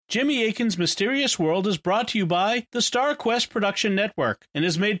Jimmy Akin's Mysterious World is brought to you by the Star Quest Production Network and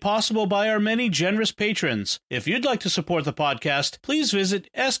is made possible by our many generous patrons. If you'd like to support the podcast, please visit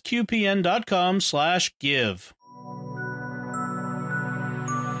sqpn.com/give.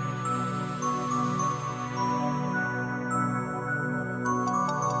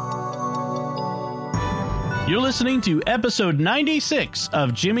 You're listening to episode 96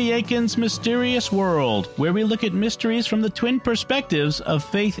 of Jimmy Akin's Mysterious World, where we look at mysteries from the twin perspectives of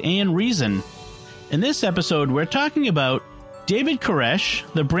faith and reason. In this episode, we're talking about David Koresh,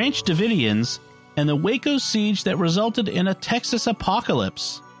 the Branch Davidians, and the Waco siege that resulted in a Texas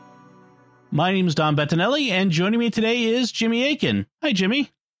apocalypse. My name's Dom Bettinelli, and joining me today is Jimmy Akin. Hi, Jimmy.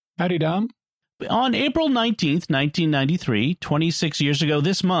 Howdy, Dom. On April 19th, 1993, 26 years ago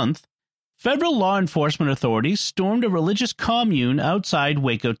this month, federal law enforcement authorities stormed a religious commune outside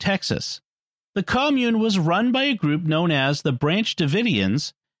Waco, Texas. The commune was run by a group known as the Branch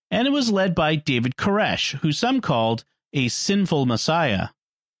Davidians, and it was led by David Koresh, who some called a sinful messiah.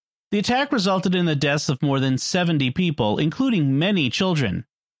 The attack resulted in the deaths of more than 70 people, including many children.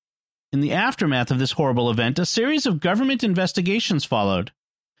 In the aftermath of this horrible event, a series of government investigations followed.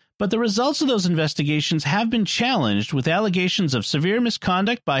 But the results of those investigations have been challenged with allegations of severe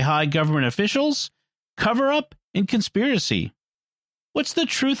misconduct by high government officials, cover-up, and conspiracy. What's the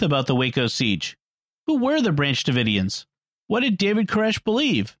truth about the Waco siege? Who were the Branch Davidians? What did David Koresh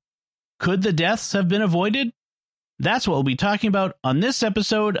believe? Could the deaths have been avoided? That's what we'll be talking about on this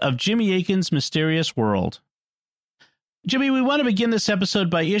episode of Jimmy Akin's Mysterious World. Jimmy, we want to begin this episode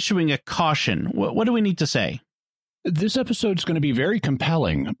by issuing a caution. What do we need to say? This episode is going to be very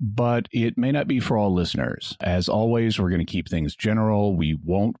compelling, but it may not be for all listeners. As always, we're going to keep things general. We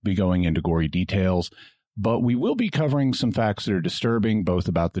won't be going into gory details, but we will be covering some facts that are disturbing, both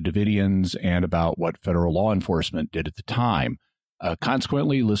about the Davidians and about what federal law enforcement did at the time.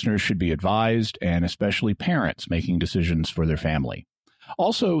 Consequently, listeners should be advised, and especially parents making decisions for their family.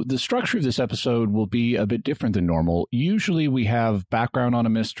 Also, the structure of this episode will be a bit different than normal. Usually we have background on a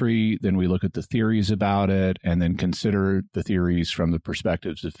mystery, then we look at the theories about it, and then consider the theories from the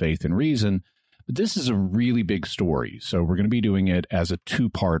perspectives of faith and reason. But this is a really big story, so we're going to be doing it as a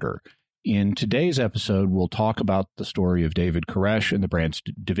two-parter. In today's episode, we'll talk about the story of David Koresh and the Branch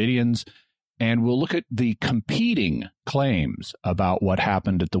Davidians, and we'll look at the competing claims about what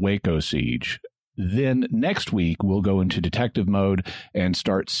happened at the Waco siege. Then next week, we'll go into detective mode and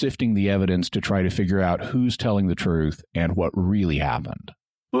start sifting the evidence to try to figure out who's telling the truth and what really happened.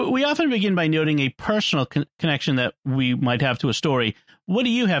 We often begin by noting a personal connection that we might have to a story. What do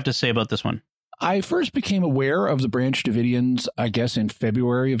you have to say about this one? I first became aware of the Branch Davidians, I guess, in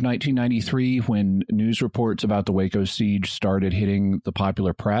February of 1993, when news reports about the Waco siege started hitting the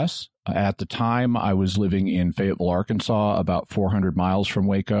popular press. At the time, I was living in Fayetteville, Arkansas, about 400 miles from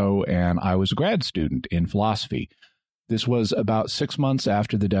Waco, and I was a grad student in philosophy. This was about 6 months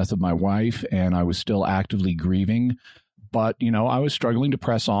after the death of my wife, and I was still actively grieving. But, I was struggling to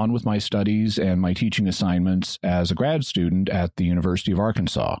press on with my studies and my teaching assignments as a grad student at the University of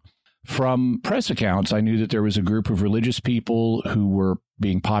Arkansas. From press accounts, I knew that there was a group of religious people who were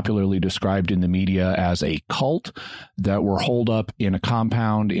being popularly described in the media as a cult that were holed up in a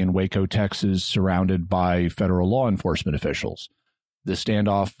compound in Waco, Texas, surrounded by federal law enforcement officials. The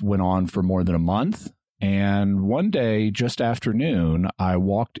standoff went on for more than a month, and one day, just after noon, I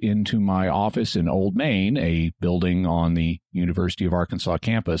walked into my office in Old Main, a building on the University of Arkansas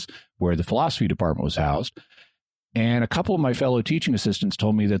campus where the philosophy department was housed. And a couple of my fellow teaching assistants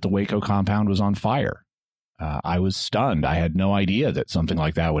told me that the Waco compound was on fire. I was stunned. I had no idea that something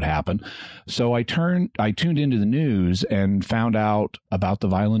like that would happen. So I tuned into the news and found out about the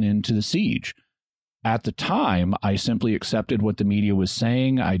violent end to the siege. At the time, I simply accepted what the media was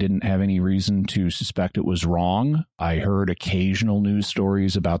saying. I didn't have any reason to suspect it was wrong. I heard occasional news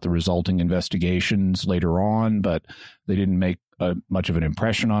stories about the resulting investigations later on, but they didn't make much of an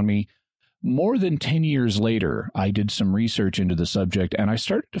impression on me. More than 10 years later, I did some research into the subject, and I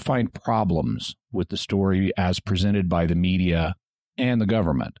started to find problems with the story as presented by the media and the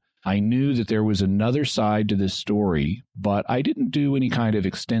government. I knew that there was another side to this story, but I didn't do any kind of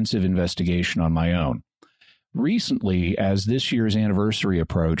extensive investigation on my own. Recently, as this year's anniversary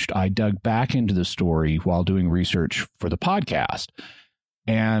approached, I dug back into the story while doing research for the podcast,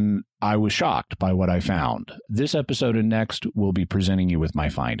 and I was shocked by what I found. This episode and next will be presenting you with my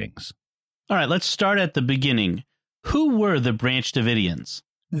findings. All right, let's start at the beginning. Who were the Branch Davidians?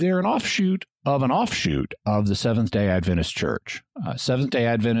 They're an offshoot of the Seventh-day Adventist Church. Seventh-day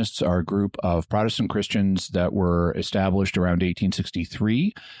Adventists are a group of Protestant Christians that were established around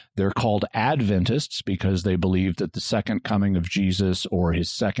 1863. They're called Adventists because they believe that the second coming of Jesus or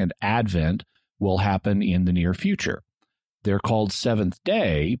his second advent will happen in the near future. They're called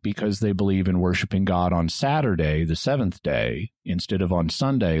Seventh-day because they believe in worshiping God on Saturday, the seventh day, instead of on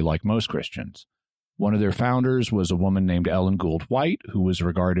Sunday like most Christians. One of their founders was a woman named Ellen Gould White, who was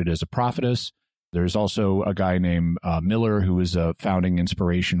regarded as a prophetess. There's also a guy named Miller, who is a founding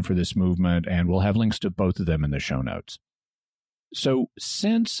inspiration for this movement, and we'll have links to both of them in the show notes. So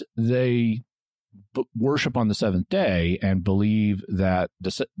since they worship on the seventh day and believe that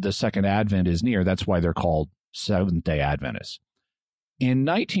the second advent is near, that's why they're called Seventh-day Adventists. In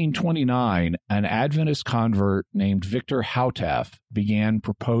 1929, an Adventist convert named Victor Hautef began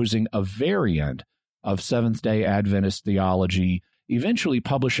proposing a variant of Seventh-day Adventist theology, eventually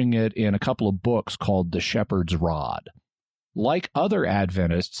publishing it in a couple of books called The Shepherd's Rod. Like other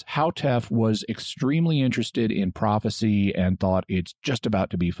Adventists, Hautef was extremely interested in prophecy and thought it's just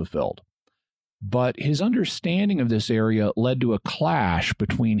about to be fulfilled. But his understanding of this area led to a clash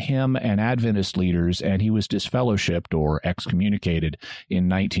between him and Adventist leaders, and he was disfellowshipped or excommunicated in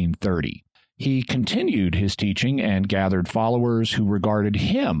 1930. He continued his teaching and gathered followers who regarded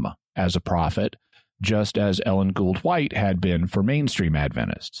him as a prophet, just as Ellen Gould White had been for mainstream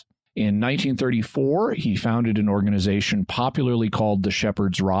Adventists. In 1934, he founded an organization popularly called The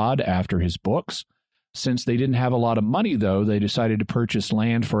Shepherd's Rod after his books. Since they didn't have a lot of money, though, they decided to purchase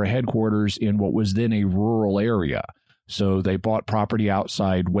land for a headquarters in what was then a rural area. So they bought property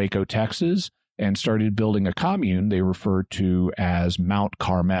outside Waco, Texas, and started building a commune they referred to as Mount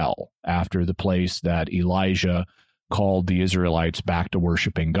Carmel, after the place that Elijah called the Israelites back to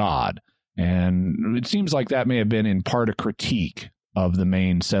worshiping God. And it seems like that may have been in part a critique of the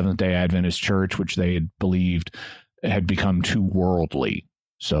main Seventh-day Adventist Church, which they had believed had become too worldly.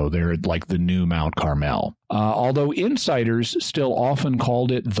 So they're like the new Mount Carmel. Although insiders still often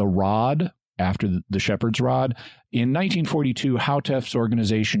called it the Rod, after the Shepherd's Rod, in 1942, Hautef's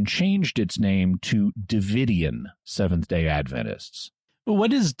organization changed its name to Davidian Seventh-day Adventists.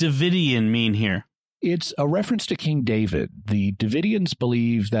 What does Davidian mean here? It's a reference to King David. The Davidians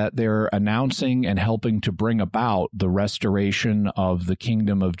believe that they're announcing and helping to bring about the restoration of the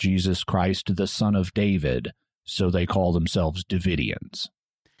kingdom of Jesus Christ, the Son of David, so they call themselves Davidians.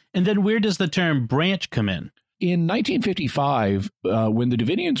 And then where does the term branch come in? In 1955, when the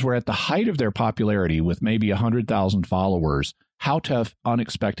Davidians were at the height of their popularity with maybe 100,000 followers, Hautef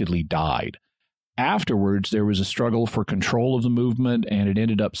unexpectedly died. Afterwards, there was a struggle for control of the movement, and it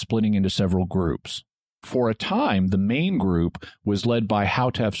ended up splitting into several groups. For a time, the main group was led by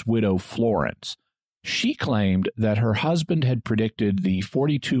Hautef's widow, Florence. She claimed that her husband had predicted the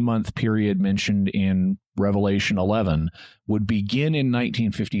 42-month period mentioned in Revelation 11 would begin in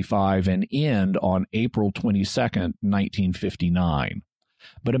 1955 and end on April 22nd, 1959.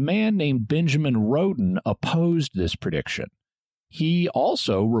 But a man named Benjamin Roden opposed this prediction. He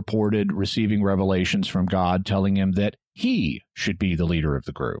also reported receiving revelations from God telling him that he should be the leader of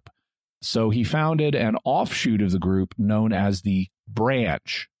the group. So he founded an offshoot of the group known as the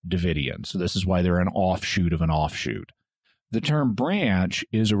Branch Davidians. So this is why they're an offshoot of an offshoot. The term branch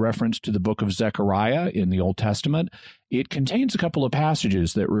is a reference to the book of Zechariah in the Old Testament. It contains a couple of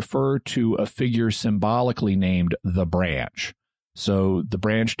passages that refer to a figure symbolically named the branch. So the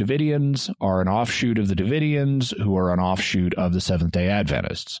Branch Davidians are an offshoot of the Davidians, who are an offshoot of the Seventh-day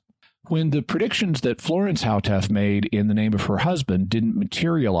Adventists. When the predictions that Florence Hautef made in the name of her husband didn't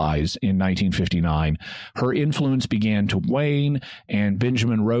materialize in 1959, her influence began to wane, and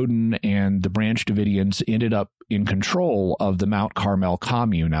Benjamin Roden and the Branch Davidians ended up in control of the Mount Carmel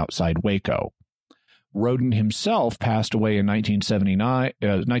commune outside Waco. Roden himself passed away in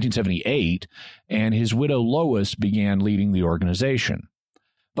 1978, and his widow Lois began leading the organization.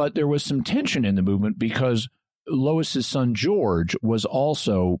 But there was some tension in the movement because Lois's son George was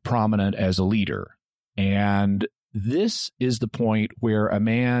also prominent as a leader. And this is the point where a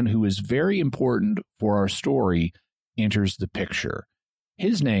man who is very important for our story enters the picture.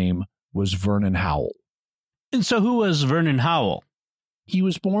 His name was Vernon Howell. And so who was Vernon Howell? He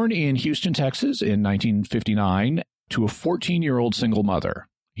was born in Houston, Texas in 1959 to a 14-year-old single mother.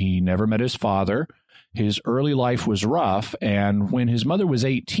 He never met his father. His early life was rough, and when his mother was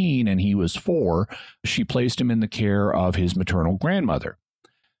 18 and he was 4, she placed him in the care of his maternal grandmother.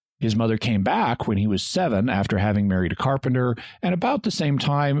 His mother came back when he was 7 after having married a carpenter, and about the same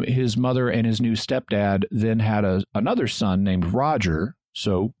time, his mother and his new stepdad then had another son named Roger,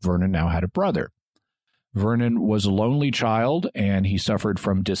 so Vernon now had a brother. Vernon was a lonely child, and he suffered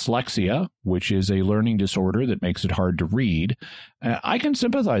from dyslexia, which is a learning disorder that makes it hard to read. I can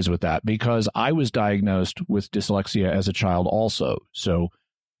sympathize with that because I was diagnosed with dyslexia as a child also. So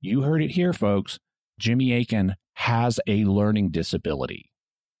you heard it here, folks. Jimmy Akin has a learning disability,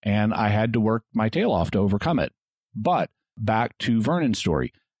 and I had to work my tail off to overcome it. But back to Vernon's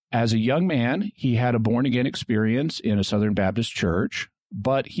story. As a young man, he had a born-again experience in a Southern Baptist church,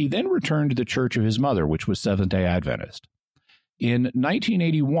 but he then returned to the church of his mother, which was Seventh-day Adventist. In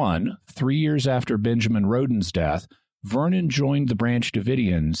 1981, 3 years after Benjamin Roden's death, Vernon joined the Branch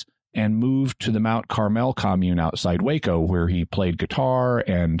Davidians and moved to the Mount Carmel commune outside Waco, where he played guitar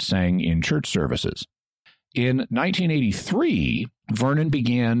and sang in church services. In 1983, Vernon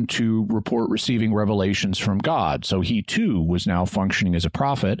began to report receiving revelations from God, so he too was now functioning as a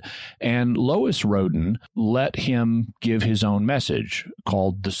prophet, and Lois Roden let him give his own message,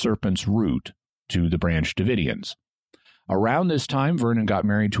 called The Serpent's Root, to the Branch Davidians. Around this time, Vernon got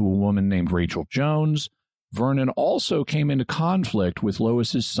married to a woman named Rachel Jones. Vernon also came into conflict with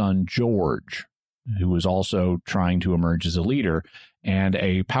Lois's son, George, who was also trying to emerge as a leader, and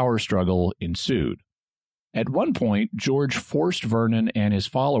a power struggle ensued. At one point, George forced Vernon and his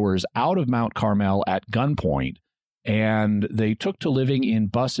followers out of Mount Carmel at gunpoint, and they took to living in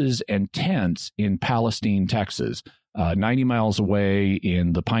buses and tents in Palestine, Texas, 90 miles away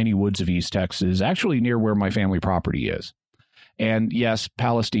in the piney woods of East Texas, actually near where my family property is. And yes,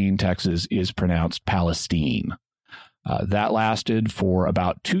 Palestine, Texas is pronounced Palestine. That lasted for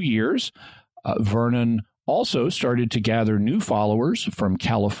about 2 years. Vernon also started to gather new followers from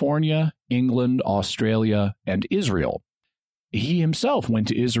California, England, Australia, and Israel. He himself went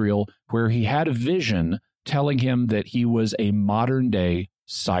to Israel, where he had a vision telling him that he was a modern-day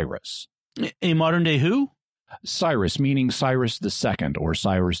Cyrus. A modern-day who? Cyrus, meaning Cyrus II or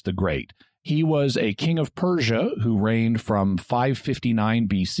Cyrus the Great. He was a king of Persia who reigned from 559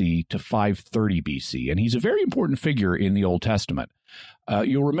 BC to 530 BC, and he's a very important figure in the Old Testament.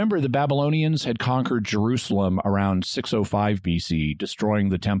 You'll remember the Babylonians had conquered Jerusalem around 605 BC, destroying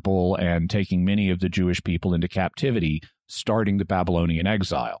the temple and taking many of the Jewish people into captivity, starting the Babylonian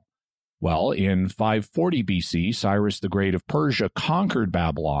exile. Well, in 540 BC, Cyrus the Great of Persia conquered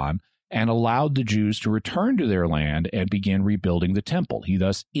Babylon and allowed the Jews to return to their land and begin rebuilding the temple. He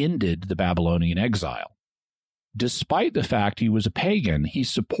thus ended the Babylonian exile. Despite the fact he was a pagan, he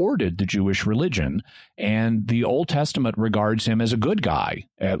supported the Jewish religion, and the Old Testament regards him as a good guy,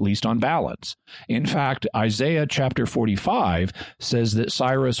 at least on balance. In fact, Isaiah chapter 45 says that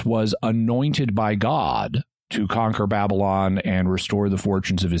Cyrus was anointed by God to conquer Babylon and restore the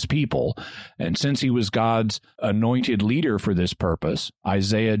fortunes of his people. And since he was God's anointed leader for this purpose,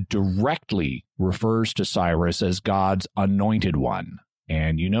 Isaiah directly refers to Cyrus as God's anointed one.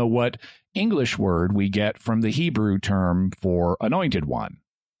 And you know what English word we get from the Hebrew term for anointed one?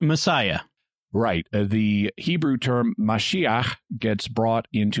 Messiah. Right. The Hebrew term Mashiach gets brought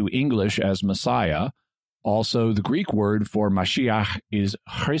into English as Messiah. Also, the Greek word for Mashiach is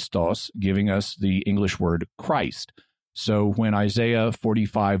Christos, giving us the English word Christ. So when Isaiah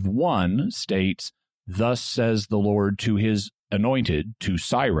 45:1 states, "Thus says the Lord to his anointed," to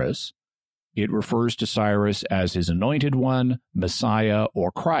Cyrus, it refers to Cyrus as his anointed one, Messiah,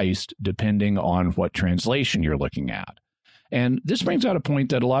 or Christ, depending on what translation you're looking at. And this brings out a point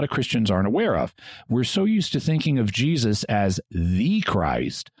that a lot of Christians aren't aware of. We're so used to thinking of Jesus as the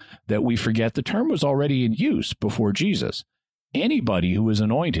Christ that we forget the term was already in use before Jesus. Anybody who was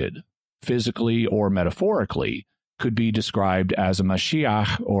anointed, physically or metaphorically, could be described as a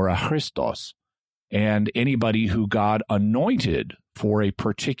Mashiach or a Christos. And anybody who God anointed for a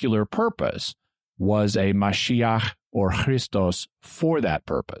particular purpose was a Mashiach or Christos for that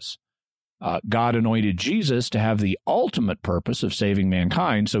purpose. God anointed Jesus to have the ultimate purpose of saving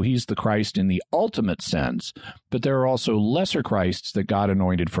mankind, so he's the Christ in the ultimate sense, but there are also lesser Christs that God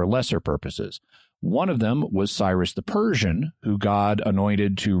anointed for lesser purposes. One of them was Cyrus the Persian, who God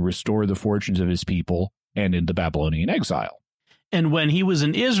anointed to restore the fortunes of his people and in the Babylonian exile. And when he was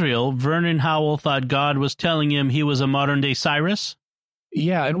in Israel, Vernon Howell thought God was telling him he was a modern-day Cyrus?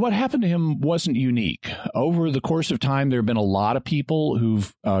 Yeah, and what happened to him wasn't unique. Over the course of time, there have been a lot of people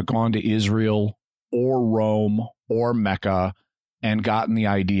who've gone to Israel or Rome or Mecca and gotten the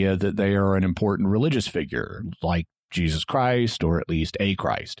idea that they are an important religious figure, like Jesus Christ, or at least a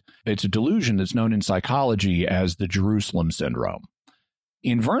Christ. It's a delusion that's known in psychology as the Jerusalem syndrome.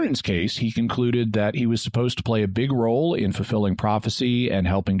 In Vernon's case, he concluded that he was supposed to play a big role in fulfilling prophecy and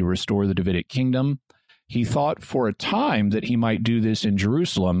helping to restore the Davidic kingdom. He thought for a time that he might do this in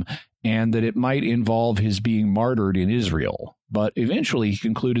Jerusalem and that it might involve his being martyred in Israel. but eventually he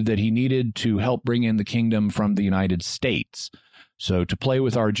concluded that he needed to help bring in the kingdom from the United States. So to play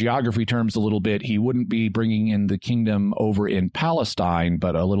with our geography terms a little bit, he wouldn't be bringing in the kingdom over in Palestine,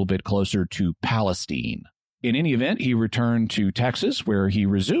 but a little bit closer to Palestine. In any event, he returned to Texas, where he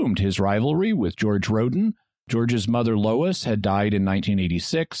resumed his rivalry with George Roden. George's mother, Lois, had died in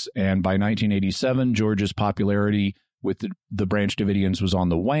 1986, and by 1987, George's popularity with the Branch Davidians was on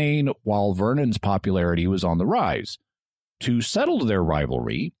the wane, while Vernon's popularity was on the rise. To settle their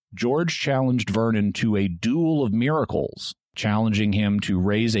rivalry, George challenged Vernon to a duel of miracles, challenging him to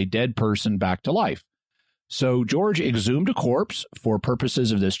raise a dead person back to life. So George exhumed a corpse for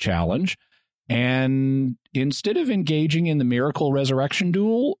purposes of this challenge, and instead of engaging in the miracle resurrection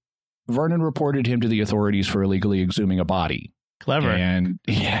duel, Vernon reported him to the authorities for illegally exhuming a body. Clever. And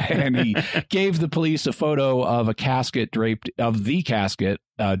he gave the police a photo of the casket draped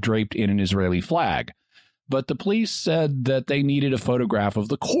in an Israeli flag. But the police said that they needed a photograph of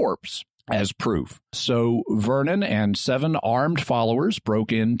the corpse as proof. So Vernon and 7 armed followers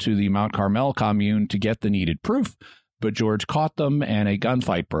broke into the Mount Carmel commune to get the needed proof, but George caught them and a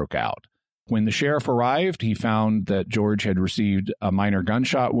gunfight broke out. When the sheriff arrived, he found that George had received a minor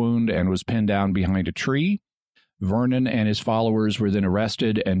gunshot wound and was pinned down behind a tree. Vernon and his followers were then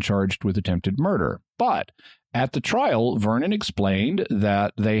arrested and charged with attempted murder. But at the trial, Vernon explained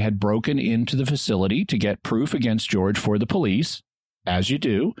that they had broken into the facility to get proof against George for the police, as you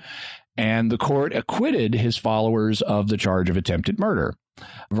do, and the court acquitted his followers of the charge of attempted murder.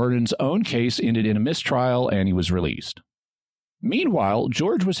 Vernon's own case ended in a mistrial, and he was released. Meanwhile,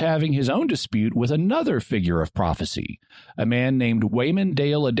 George was having his own dispute with another figure of prophecy. A man named Wayman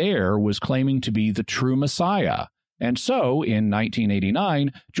Dale Adair was claiming to be the true Messiah, and so, in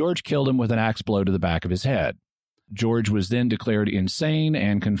 1989, George killed him with an axe blow to the back of his head. George was then declared insane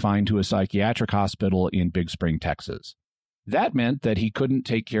and confined to a psychiatric hospital in Big Spring, Texas. That meant that he couldn't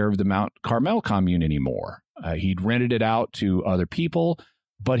take care of the Mount Carmel commune anymore. He'd rented it out to other people,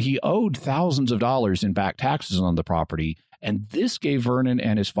 but he owed thousands of dollars in back taxes on the property, and this gave Vernon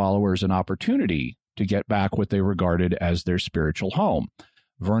and his followers an opportunity to get back what they regarded as their spiritual home.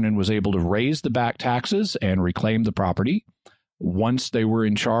 Vernon was able to raise the back taxes and reclaim the property. Once they were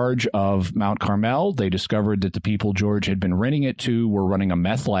in charge of Mount Carmel, they discovered that the people George had been renting it to were running a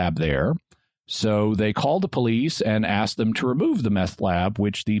meth lab there. So they called the police and asked them to remove the meth lab,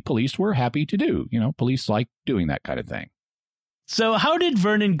 which the police were happy to do. You know, police like doing that kind of thing. So how did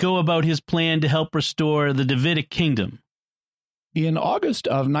Vernon go about his plan to help restore the Davidic kingdom? In August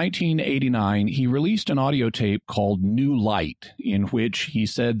of 1989, he released an audio tape called New Light, in which he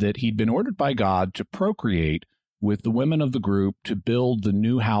said that he'd been ordered by God to procreate with the women of the group to build the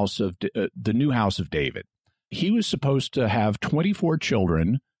new house of David. He was supposed to have 24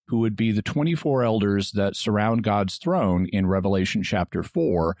 children who would be the 24 elders that surround God's throne in Revelation chapter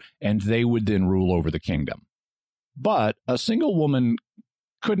 4, and they would then rule over the kingdom. But a single woman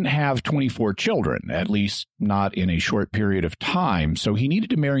couldn't have 24 children, at least not in a short period of time, so he needed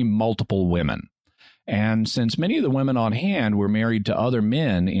to marry multiple women. And since many of the women on hand were married to other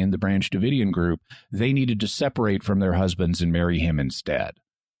men in the Branch Davidian group, they needed to separate from their husbands and marry him instead.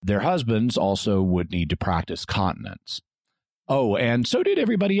 Their husbands also would need to practice continence. Oh, and so did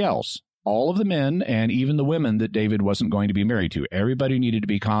everybody else. All of the men and even the women that David wasn't going to be married to. Everybody needed to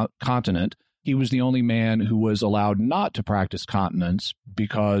be continent. He was the only man who was allowed not to practice continence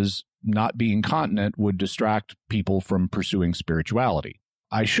because not being continent would distract people from pursuing spirituality.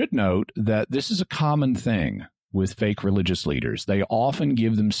 I should note that this is a common thing with fake religious leaders. They often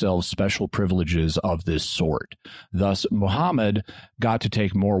give themselves special privileges of this sort. Thus, Muhammad got to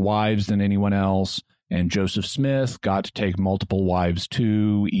take more wives than anyone else, and Joseph Smith got to take multiple wives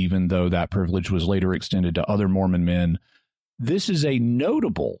too, even though that privilege was later extended to other Mormon men. This is a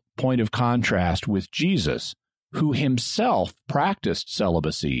notable point of contrast with Jesus, who himself practiced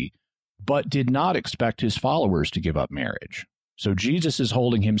celibacy, but did not expect his followers to give up marriage. So Jesus is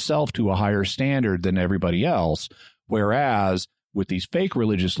holding himself to a higher standard than everybody else, whereas with these fake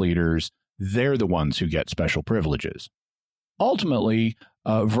religious leaders, they're the ones who get special privileges. Ultimately,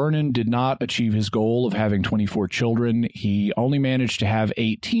 Vernon did not achieve his goal of having 24 children. He only managed to have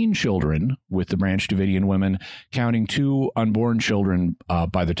 18 children with the Branch Davidian women, counting 2 unborn children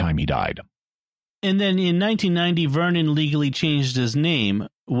by the time he died. And then in 1990, Vernon legally changed his name.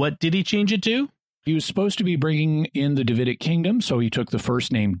 What did he change it to? He was supposed to be bringing in the Davidic kingdom, so he took the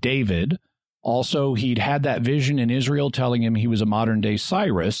first name David. Also, he'd had that vision in Israel telling him he was a modern-day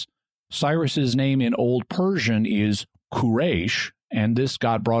Cyrus. Cyrus's name in Old Persian is Koresh, and this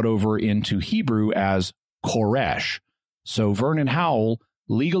got brought over into Hebrew as Koresh. So Vernon Howell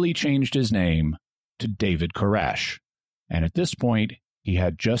legally changed his name to David Koresh. And at this point, he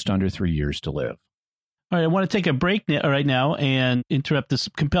had just under 3 years to live. All right, I want to take a break right now and interrupt this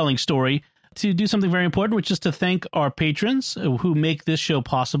compelling story to do something very important, which is to thank our patrons who make this show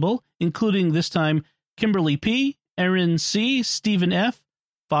possible, including this time Kimberly P., Erin C., Stephen F.,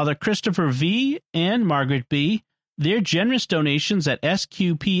 Father Christopher V., and Margaret B. Their generous donations at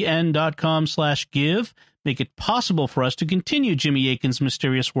sqpn.com/give make it possible for us to continue Jimmy Akin's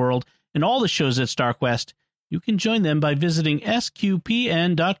Mysterious World and all the shows at StarQuest. You can join them by visiting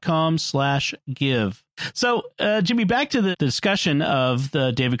sqpn.com/give. So, Jimmy, back to the discussion of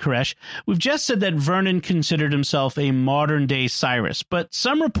David Koresh. We've just said that Vernon considered himself a modern-day Cyrus, but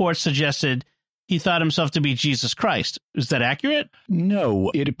some reports suggested he thought himself to be Jesus Christ. Is that accurate? No,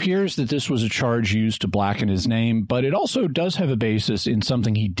 it appears that this was a charge used to blacken his name, but it also does have a basis in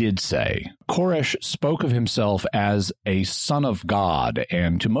something he did say. Koresh spoke of himself as a son of God,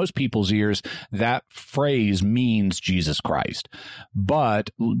 and to most people's ears, that phrase means Jesus Christ. But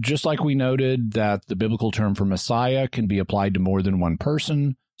just like we noted that the biblical term for Messiah can be applied to more than one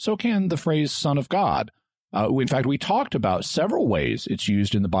person, so can the phrase son of God. In fact, we talked about several ways it's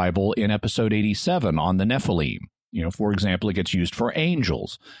used in the Bible in episode 87 on the Nephilim. For example, it gets used for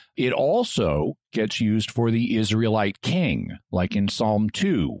angels. It also gets used for the Israelite king, like in Psalm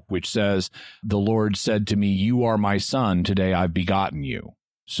 2, which says, "The Lord said to me, 'You are my son, today I've begotten you.'"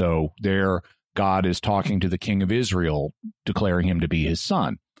 So there, God is talking to the king of Israel, declaring him to be his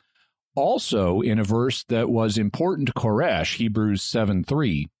son. Also, in a verse that was important to Koresh, Hebrews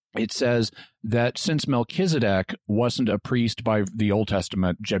 7:3, it says that since Melchizedek wasn't a priest by the Old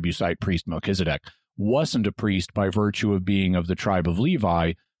Testament, Jebusite priest Melchizedek wasn't a priest by virtue of being of the tribe of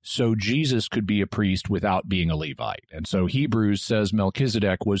Levi, so Jesus could be a priest without being a Levite. And so Hebrews says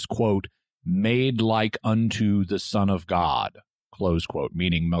Melchizedek was, quote, "made like unto the Son of God," close quote,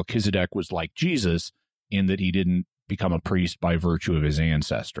 meaning Melchizedek was like Jesus in that he didn't become a priest by virtue of his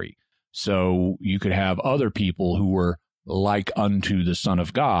ancestry. So you could have other people who were like unto the Son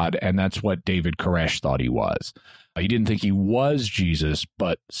of God, and that's what David Koresh thought he was. He didn't think he was Jesus,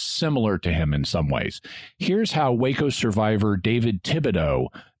 but similar to him in some ways. Here's how Waco survivor David Thibodeau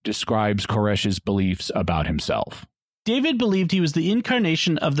describes Koresh's beliefs about himself. David believed he was the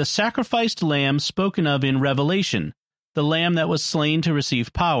incarnation of the sacrificed lamb spoken of in Revelation, the lamb that was slain to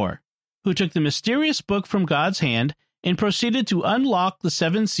receive power, who took the mysterious book from God's hand and proceeded to unlock the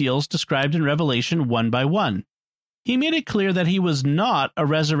 7 seals described in Revelation one by one. He made it clear that he was not a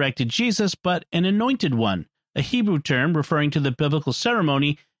resurrected Jesus, but an anointed one, a Hebrew term referring to the biblical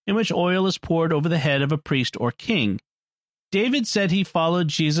ceremony in which oil is poured over the head of a priest or king. David said he followed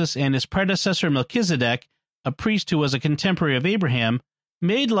Jesus and his predecessor Melchizedek, a priest who was a contemporary of Abraham,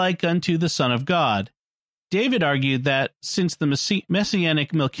 made like unto the Son of God. David argued that since the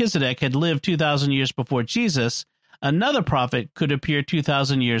messianic Melchizedek had lived 2,000 years before Jesus, another prophet could appear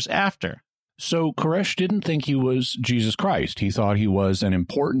 2,000 years after. So Koresh didn't think he was Jesus Christ. He thought he was an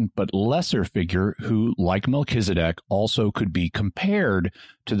important but lesser figure who, like Melchizedek, also could be compared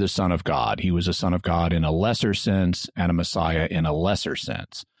to the Son of God. He was a Son of God in a lesser sense and a Messiah in a lesser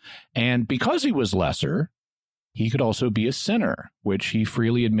sense. And because he was lesser, he could also be a sinner, which he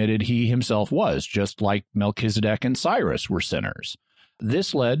freely admitted he himself was, just like Melchizedek and Cyrus were sinners.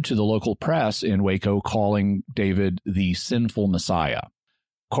 This led to the local press in Waco calling David the sinful Messiah.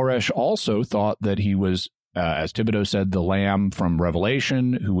 Koresh also thought that he was, as Thibodeau said, the lamb from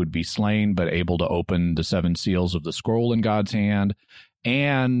Revelation who would be slain but able to open the 7 seals of the scroll in God's hand,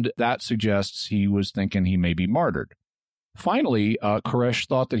 and that suggests he was thinking he may be martyred. Finally, Koresh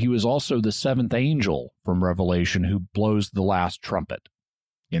thought that he was also the 7th angel from Revelation who blows the last trumpet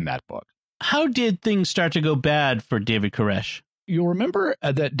in that book. How did things start to go bad for David Koresh? You'll remember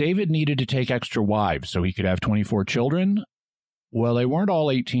that David needed to take extra wives so he could have 24 children. Well, they weren't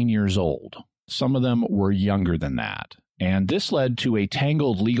all 18 years old. Some of them were younger than that. And this led to a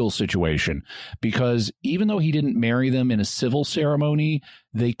tangled legal situation because even though he didn't marry them in a civil ceremony,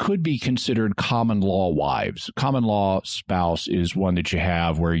 they could be considered common law wives. Common law spouse is one that you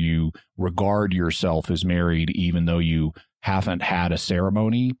have where you regard yourself as married even though you haven't had a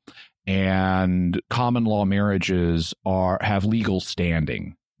ceremony. And common law marriages have legal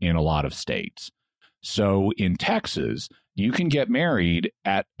standing in a lot of states. So in Texas, you can get married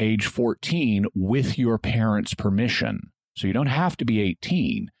at age 14 with your parents' permission. So you don't have to be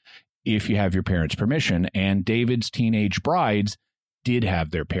 18 if you have your parents' permission. And David's teenage brides did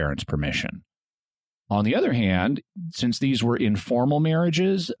have their parents' permission. On the other hand, since these were informal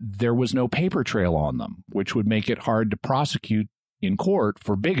marriages, there was no paper trail on them, which would make it hard to prosecute in court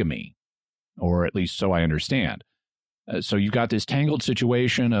for bigamy, or at least so I understand. So you've got this tangled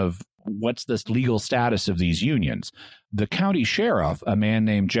situation of what's the legal status of these unions? The county sheriff, a man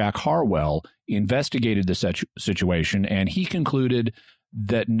named Jack Harwell, investigated the situation, and he concluded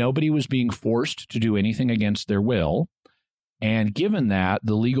that nobody was being forced to do anything against their will. And given that,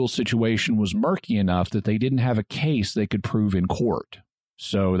 the legal situation was murky enough that they didn't have a case they could prove in court.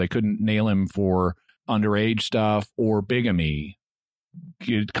 So they couldn't nail him for underage stuff or bigamy.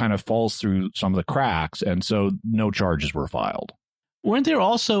 It kind of falls through some of the cracks, and so no charges were filed. Weren't there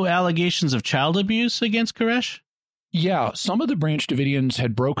also allegations of child abuse against Koresh? Yeah, some of the Branch Davidians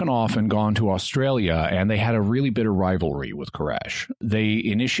had broken off and gone to Australia, and they had a really bitter rivalry with Koresh. They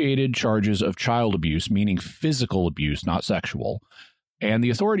initiated charges of child abuse, meaning physical abuse, not sexual, and the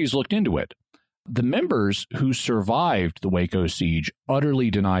authorities looked into it. The members who survived the Waco siege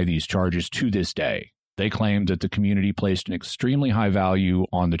utterly deny these charges to this day. They claimed that the community placed an extremely high value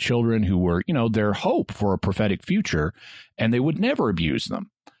on the children who were, their hope for a prophetic future, and they would never abuse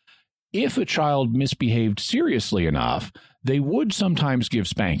them. If a child misbehaved seriously enough, they would sometimes give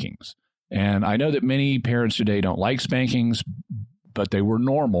spankings. And I know that many parents today don't like spankings, but they were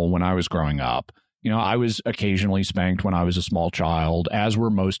normal when I was growing up. I was occasionally spanked when I was a small child, as were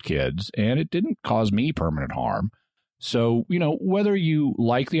most kids, and it didn't cause me permanent harm. So, whether you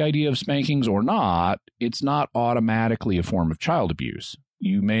like the idea of spankings or not, it's not automatically a form of child abuse.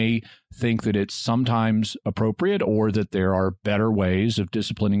 You may think that it's sometimes appropriate or that there are better ways of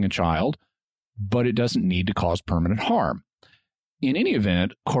disciplining a child, but it doesn't need to cause permanent harm. In any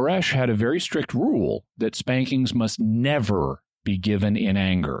event, Koresh had a very strict rule that spankings must never be given in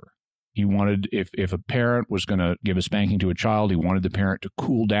anger. He wanted, if a parent was going to give a spanking to a child, he wanted the parent to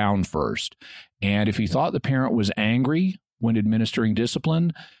cool down first. And if he thought the parent was angry when administering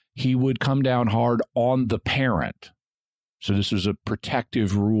discipline, he would come down hard on the parent. So this was a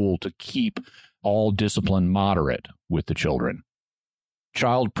protective rule to keep all discipline moderate with the children.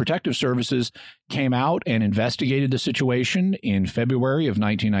 Child Protective Services came out and investigated the situation in February of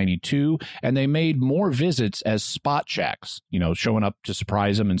 1992, and they made more visits as spot checks, showing up to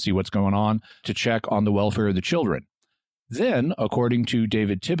surprise them and see what's going on, to check on the welfare of the children. Then, according to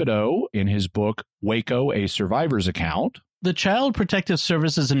David Thibodeau in his book, Waco, A Survivor's Account, the Child Protective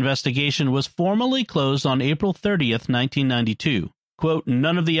Services investigation was formally closed on April 30th, 1992. Quote,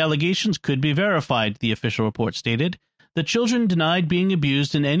 none of the allegations could be verified, the official report stated. The children denied being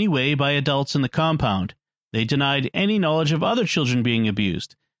abused in any way by adults in the compound. They denied any knowledge of other children being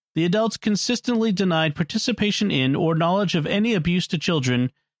abused. The adults consistently denied participation in or knowledge of any abuse to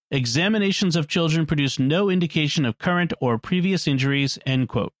children. Examinations of children produced no indication of current or previous injuries, end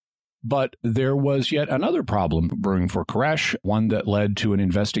quote. But there was yet another problem brewing for Koresh, one that led to an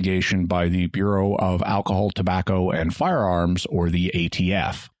investigation by the Bureau of Alcohol, Tobacco, and Firearms, or the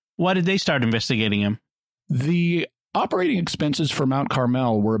ATF. Why did they start investigating him? The operating expenses for Mount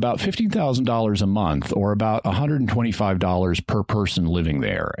Carmel were about $15,000 a month, or about $125 per person living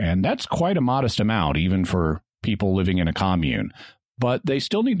there. And that's quite a modest amount, even for people living in a commune. But they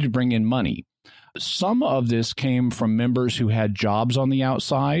still needed to bring in money. Some of this came from members who had jobs on the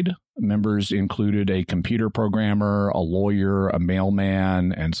outside. Members included a computer programmer, a lawyer, a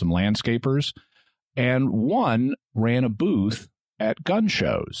mailman, and some landscapers. And one ran a booth at gun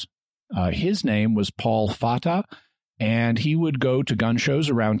shows. His name was Paul Fata, and he would go to gun shows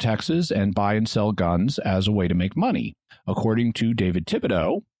around Texas and buy and sell guns as a way to make money. According to David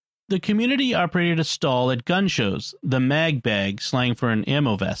Thibodeau, the community operated a stall at gun shows, the mag bag, slang for an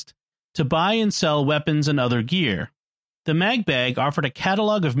ammo vest, to buy and sell weapons and other gear. The mag bag offered a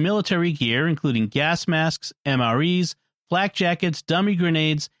catalog of military gear, including gas masks, MREs, flak jackets, dummy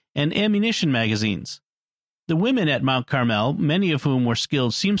grenades, and ammunition magazines. The women at Mount Carmel, many of whom were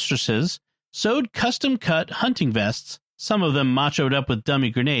skilled seamstresses, sewed custom-cut hunting vests, some of them machoed up with dummy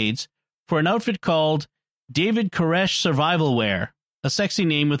grenades, for an outfit called David Koresh Survival Wear, a sexy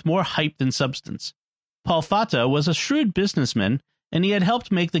name with more hype than substance. Paul Fata was a shrewd businessman, and he had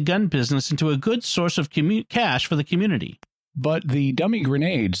helped make the gun business into a good source of cash for the community. But the dummy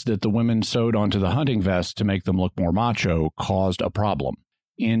grenades that the women sewed onto the hunting vests to make them look more macho caused a problem.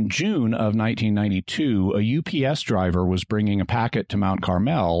 In June of 1992, a UPS driver was bringing a packet to Mount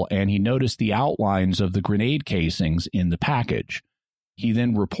Carmel, and he noticed the outlines of the grenade casings in the package. He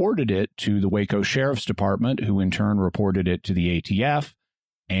then reported it to the Waco Sheriff's Department, who in turn reported it to the ATF,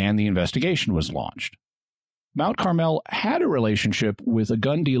 and the investigation was launched. Mount Carmel had a relationship with a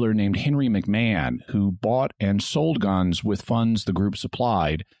gun dealer named Henry McMahon, who bought and sold guns with funds the group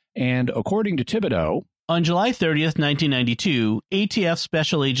supplied, and according to Thibodeau, on July 30th, 1992, ATF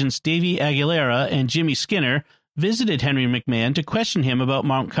Special Agents Davey Aguilera and Jimmy Skinner visited Henry McMahon to question him about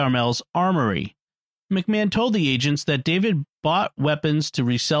Mount Carmel's armory. McMahon told the agents that David bought weapons to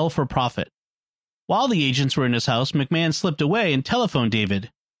resell for profit. While the agents were in his house, McMahon slipped away and telephoned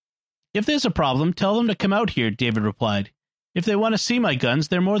David. "If there's a problem, tell them to come out here," David replied. "If they want to see my guns,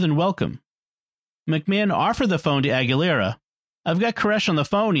 they're more than welcome." McMahon offered the phone to Aguilera. "I've got Koresh on the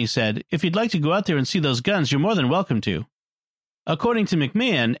phone," he said. "If you'd like to go out there and see those guns, you're more than welcome to." According to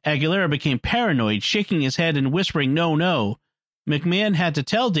McMahon, Aguilera became paranoid, shaking his head and whispering, "No, no." McMahon had to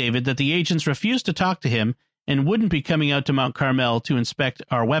tell David that the agents refused to talk to him and wouldn't be coming out to Mount Carmel to inspect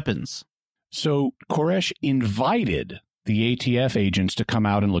our weapons. So Koresh invited the ATF agents to come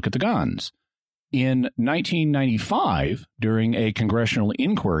out and look at the guns. In 1995, during a congressional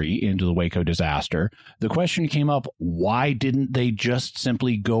inquiry into the Waco disaster, the question came up, why didn't they just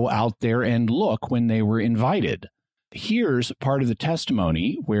simply go out there and look when they were invited? Here's part of the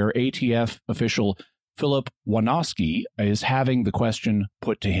testimony where ATF official Philip Wanoski is having the question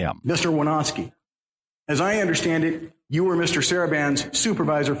put to him. Mr. Wanoski, as I understand it, you were Mr. Saraban's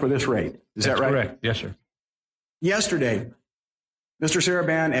supervisor for this raid. Is that right? Correct. Yes, sir. Yesterday, Mr.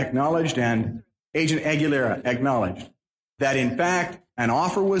 Saraban acknowledged and Agent Aguilera acknowledged that, in fact, an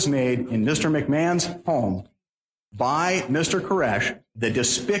offer was made in Mr. McMahon's home by Mr. Koresh, the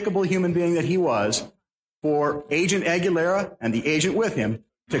despicable human being that he was, for Agent Aguilera and the agent with him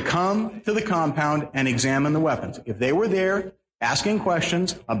to come to the compound and examine the weapons. If they were there asking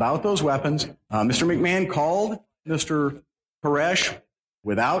questions about those weapons, Mr. McMahon called Mr. Koresh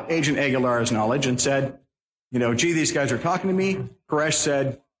without Agent Aguilera's knowledge and said, gee, these guys are talking to me. Koresh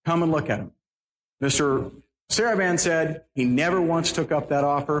said, come and look at them. Mr. Saraban said he never once took up that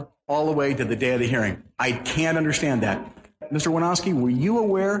offer all the way to the day of the hearing. I can't understand that. Mr. Wanoski, were you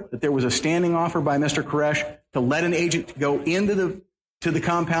aware that there was a standing offer by Mr. Koresh to let an agent go into the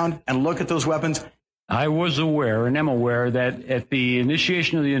compound and look at those weapons? I was aware and am aware that at the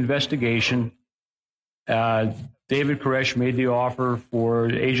initiation of the investigation, David Koresh made the offer for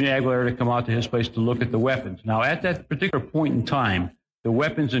Agent Aguilera to come out to his place to look at the weapons. Now, at that particular point in time, the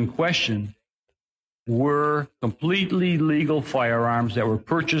weapons in question were completely legal firearms that were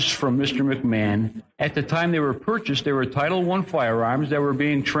purchased from Mr. McMahon. At the time they were purchased, they were Title I firearms that were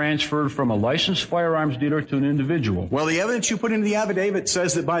being transferred from a licensed firearms dealer to an individual. Well, the evidence you put into the affidavit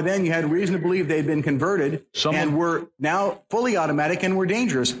says that by then you had reason to believe they'd been converted and were now fully automatic and were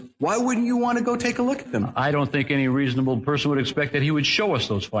dangerous. Why wouldn't you want to go take a look at them? I don't think any reasonable person would expect that he would show us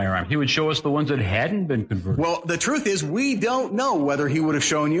those firearms. He would show us the ones that hadn't been converted. Well, the truth is we don't know whether he would have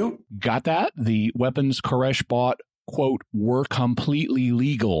shown you. Got that? The weapons Koresh bought, quote, were completely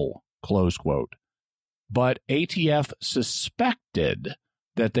legal, close quote. But ATF suspected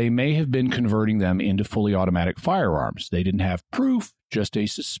that they may have been converting them into fully automatic firearms. They didn't have proof, just a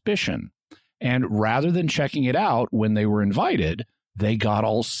suspicion. And rather than checking it out when they were invited, they got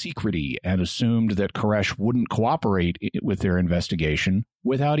all secrety and assumed that Koresh wouldn't cooperate with their investigation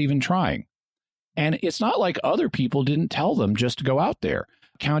without even trying. And it's not like other people didn't tell them just to go out there.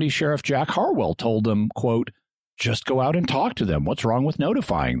 County Sheriff Jack Harwell told them, quote, just go out and talk to them. What's wrong with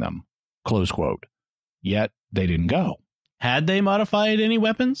notifying them? Close quote. Yet they didn't go. Had they modified any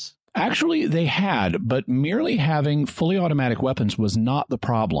weapons? Actually, they had, but merely having fully automatic weapons was not the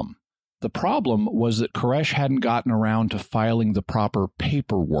problem. The problem was that Koresh hadn't gotten around to filing the proper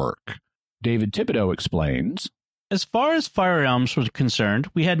paperwork. David Thibodeau explains, as far as firearms were concerned,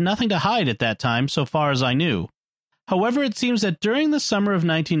 we had nothing to hide at that time, so far as I knew. However, it seems that during the summer of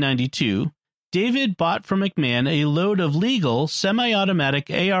 1992, David bought from McMahon a load of legal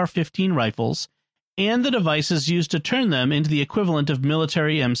semi-automatic AR-15 rifles and the devices used to turn them into the equivalent of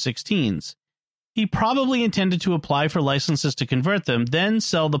military M16s. He probably intended to apply for licenses to convert them, then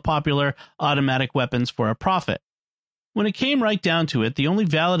sell the popular automatic weapons for a profit. When it came right down to it, the only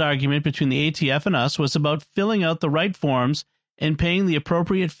valid argument between the ATF and us was about filling out the right forms and paying the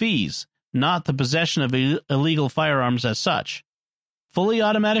appropriate fees, not the possession of illegal firearms as such. Fully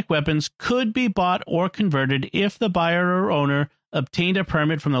automatic weapons could be bought or converted if the buyer or owner obtained a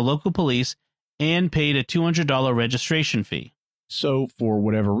permit from the local police and paid a $200 registration fee. So, for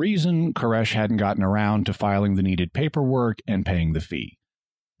whatever reason, Koresh hadn't gotten around to filing the needed paperwork and paying the fee.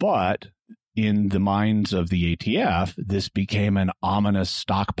 But in the minds of the ATF, this became an ominous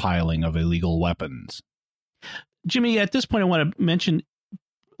stockpiling of illegal weapons. Jimmy, at this point, I want to mention,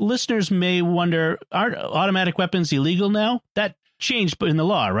 listeners may wonder, aren't automatic weapons illegal now? That changed in the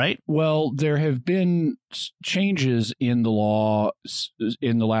law, right? Well, there have been changes in the law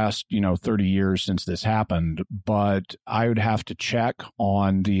in the last, 30 years since this happened, but I would have to check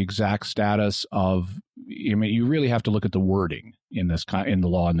on the exact status of, you really have to look at the wording in the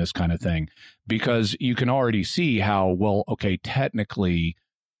law in this kind of thing, because you can already see how, technically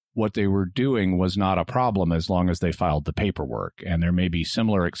what they were doing was not a problem as long as they filed the paperwork. And there may be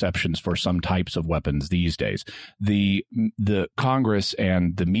similar exceptions for some types of weapons these days. The Congress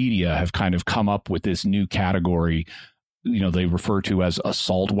and the media have kind of come up with this new category, they refer to as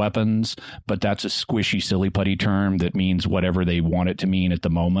assault weapons, but that's a squishy, silly putty term that means whatever they want it to mean at the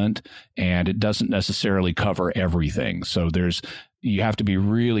moment. And it doesn't necessarily cover everything. So you have to be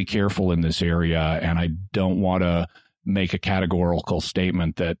really careful in this area. And I don't want to make a categorical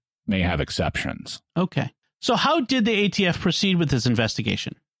statement that may have exceptions. Okay. So how did the ATF proceed with this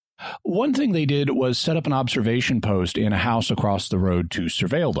investigation? One thing they did was set up an observation post in a house across the road to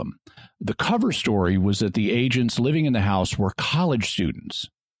surveil them. The cover story was that the agents living in the house were college students.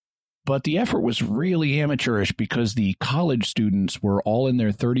 But the effort was really amateurish because the college students were all in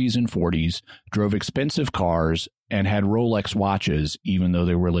their 30s and 40s, drove expensive cars, and had Rolex watches, even though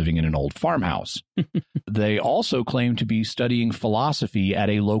they were living in an old farmhouse. They also claimed to be studying philosophy at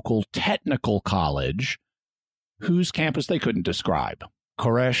a local technical college whose campus they couldn't describe.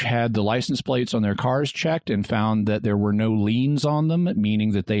 Koresh had the license plates on their cars checked and found that there were no liens on them,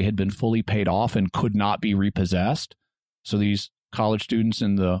 meaning that they had been fully paid off and could not be repossessed. So these college students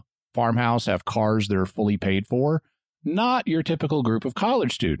in the farmhouse have cars that are fully paid for. Not your typical group of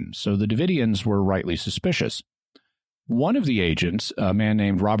college students. So the Davidians were rightly suspicious. One of the agents, a man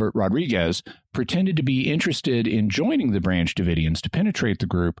named Robert Rodriguez, pretended to be interested in joining the Branch Davidians to penetrate the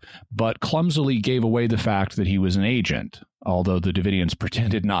group, but clumsily gave away the fact that he was an agent, although the Davidians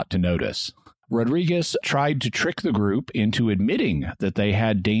pretended not to notice. Rodriguez tried to trick the group into admitting that they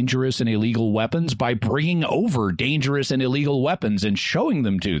had dangerous and illegal weapons by bringing over dangerous and illegal weapons and showing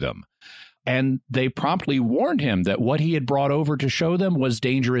them to them. And they promptly warned him that what he had brought over to show them was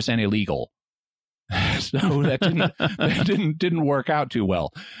dangerous and illegal. So that didn't work out too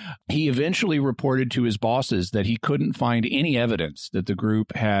well. He eventually reported to his bosses that he couldn't find any evidence that the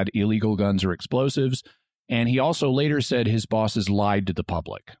group had illegal guns or explosives. And he also later said his bosses lied to the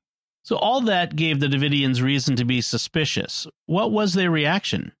public. So all that gave the Davidians reason to be suspicious. What was their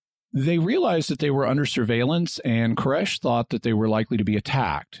reaction? They realized that they were under surveillance, and Koresh thought that they were likely to be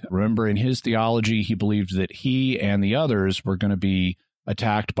attacked. Remember, in his theology, he believed that he and the others were going to be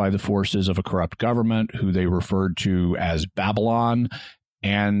attacked by the forces of a corrupt government, who they referred to as Babylon,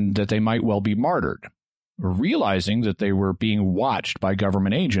 and that they might well be martyred. Realizing that they were being watched by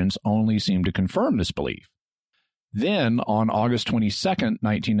government agents only seemed to confirm this belief. Then, on August 22nd,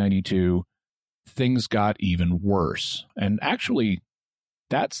 1992, things got even worse. And actually,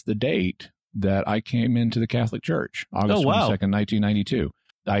 that's the date that I came into the Catholic Church, August 22nd, 1992.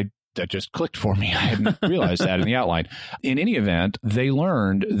 That just clicked for me. I hadn't realized that in the outline. In any event, they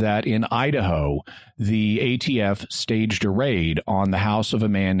learned that in Idaho, the ATF staged a raid on the house of a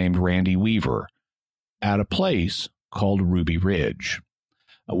man named Randy Weaver at a place called Ruby Ridge.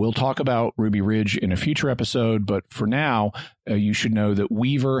 We'll talk about Ruby Ridge in a future episode, but for now, you should know that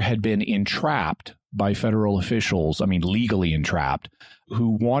Weaver had been entrapped by federal officials, legally entrapped,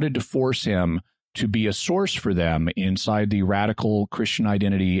 who wanted to force him to be a source for them inside the radical Christian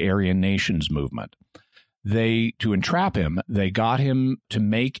identity Aryan Nations movement. To entrap him, they got him to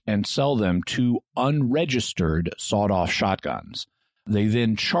make and sell them 2 unregistered sawed-off shotguns. They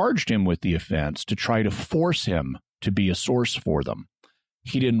then charged him with the offense to try to force him to be a source for them.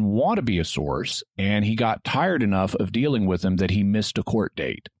 He didn't want to be a source, and he got tired enough of dealing with them that he missed a court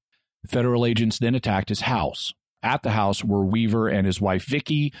date. Federal agents then attacked his house. At the house were Weaver and his wife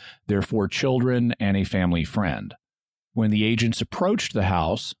Vicky, their 4 children, and a family friend. When the agents approached the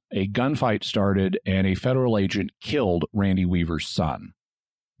house, a gunfight started and a federal agent killed Randy Weaver's son.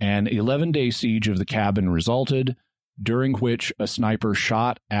 An 11-day siege of the cabin resulted, during which a sniper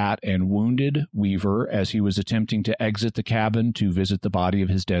shot at and wounded Weaver as he was attempting to exit the cabin to visit the body of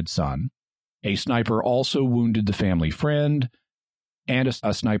his dead son. A sniper also wounded the family friend, and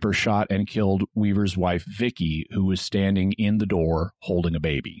a sniper shot and killed Weaver's wife, Vicky, who was standing in the door holding a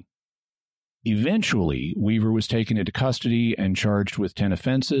baby. Eventually, Weaver was taken into custody and charged with 10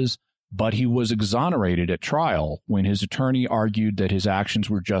 offenses, but he was exonerated at trial when his attorney argued that his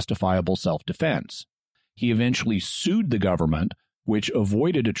actions were justifiable self-defense. He eventually sued the government, which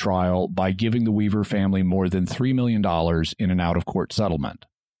avoided a trial by giving the Weaver family more than $3 million in an out-of-court settlement.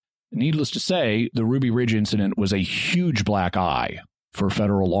 Needless to say, the Ruby Ridge incident was a huge black eye for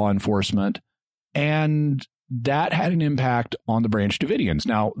federal law enforcement, and that had an impact on the Branch Davidians.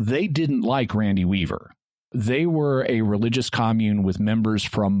 Now, they didn't like Randy Weaver. They were a religious commune with members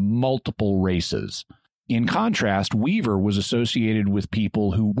from multiple races. In contrast, Weaver was associated with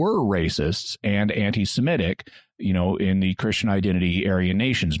people who were racists and anti-Semitic, in the Christian identity Aryan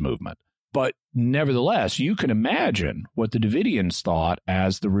Nations movement. But nevertheless, you can imagine what the Davidians thought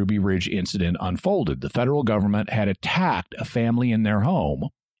as the Ruby Ridge incident unfolded. The federal government had attacked a family in their home,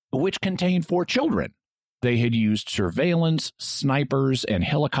 which contained 4 children. They had used surveillance, snipers, and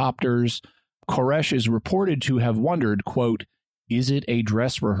helicopters. Koresh is reported to have wondered, quote, "Is it a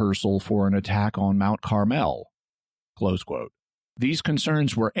dress rehearsal for an attack on Mount Carmel?" Close quote. These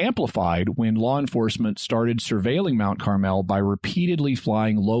concerns were amplified when law enforcement started surveilling Mount Carmel by repeatedly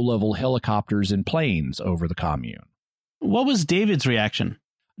flying low-level helicopters and planes over the commune. What was David's reaction?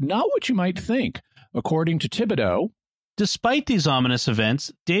 Not what you might think. According to Thibodeau, despite these ominous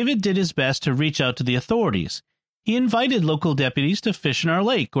events, David did his best to reach out to the authorities. He invited local deputies to fish in our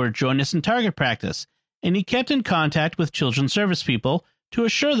lake or join us in target practice, and he kept in contact with children's service people to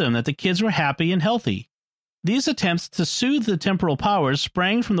assure them that the kids were happy and healthy. These attempts to soothe the temporal powers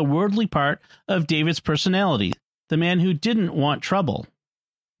sprang from the worldly part of David's personality, the man who didn't want trouble.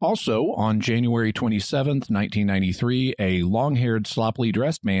 Also, on January 27, 1993, a long-haired, sloppily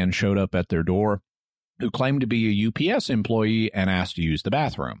dressed man showed up at their door who claimed to be a UPS employee and asked to use the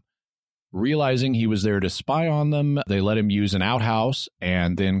bathroom. Realizing he was there to spy on them, they let him use an outhouse,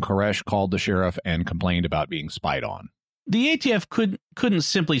 and then Koresh called the sheriff and complained about being spied on. The ATF couldn't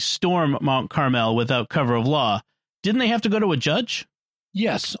simply storm Mount Carmel without cover of law. Didn't they have to go to a judge?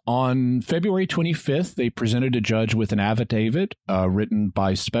 Yes. On February 25th, they presented a judge with an affidavit written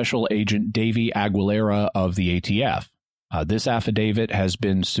by Special Agent Davy Aguilera of the ATF. This affidavit has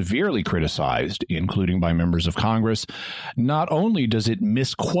been severely criticized, including by members of Congress. Not only does it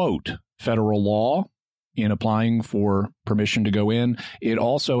misquote federal law in applying for permission to go in, it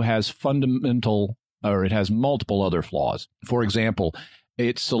also has multiple other flaws. For example,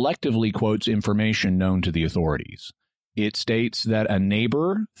 it selectively quotes information known to the authorities. It states that a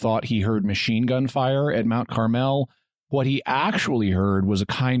neighbor thought he heard machine gun fire at Mount Carmel. What he actually heard was a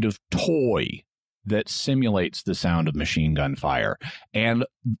kind of toy that simulates the sound of machine gun fire. And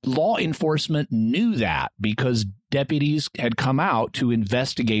law enforcement knew that because deputies had come out to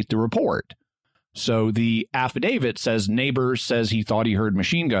investigate the report. So the affidavit says neighbor says he thought he heard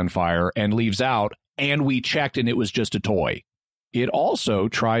machine gun fire and leaves out, and we checked and it was just a toy. It also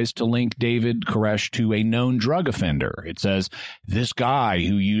tries to link David Koresh to a known drug offender. It says this guy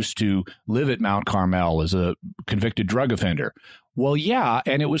who used to live at Mount Carmel is a convicted drug offender. Well, yeah,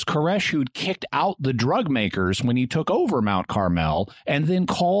 and it was Koresh who'd kicked out the drug makers when he took over Mount Carmel and then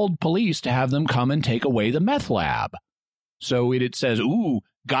called police to have them come and take away the meth lab. So it says, ooh,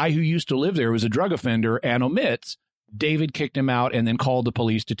 guy who used to live there was a drug offender, and omits David kicked him out and then called the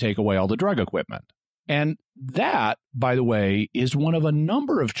police to take away all the drug equipment. And that, by the way, is one of a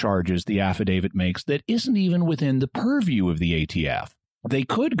number of charges the affidavit makes that isn't even within the purview of the ATF. They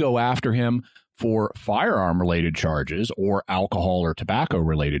could go after him for firearm-related charges or alcohol or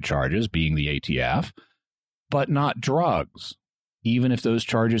tobacco-related charges, being the ATF, but not drugs. Even if those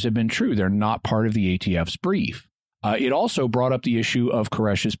charges have been true, they're not part of the ATF's brief. It also brought up the issue of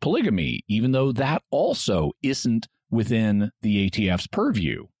Koresh's polygamy, even though that also isn't within the ATF's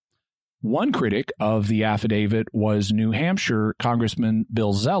purview. One critic of the affidavit was New Hampshire Congressman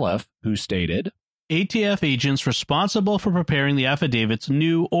Bill Zeliff, who stated, ATF agents responsible for preparing the affidavits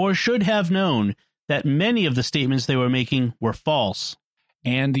knew or should have known that many of the statements they were making were false.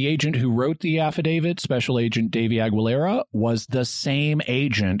 And the agent who wrote the affidavit, Special Agent Davy Aguilera, was the same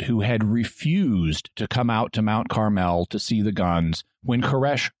agent who had refused to come out to Mount Carmel to see the guns when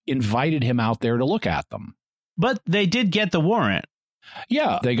Koresh invited him out there to look at them. But they did get the warrant.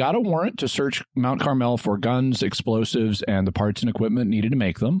 Yeah, they got a warrant to search Mount Carmel for guns, explosives, and the parts and equipment needed to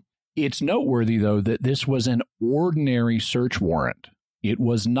make them. It's noteworthy, though, that this was an ordinary search warrant. It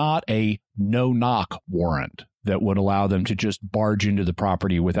was not a no-knock warrant that would allow them to just barge into the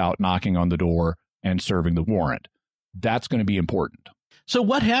property without knocking on the door and serving the warrant. That's going to be important. So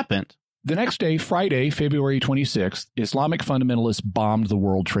what happened? The next day, Friday, February 26th, Islamic fundamentalists bombed the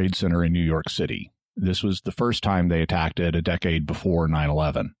World Trade Center in New York City. This was the first time they attacked it a decade before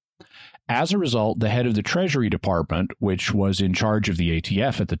 9/11. As a result, the head of the Treasury Department, which was in charge of the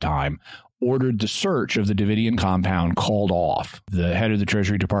ATF at the time, ordered the search of the Davidian compound called off. The head of the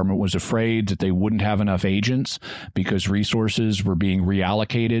Treasury Department was afraid that they wouldn't have enough agents because resources were being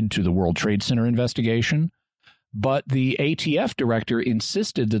reallocated to the World Trade Center investigation. But the ATF director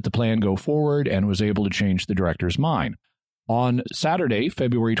insisted that the plan go forward and was able to change the director's mind. On Saturday,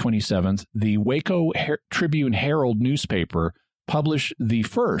 February 27th, the Waco Tribune-Herald newspaper published the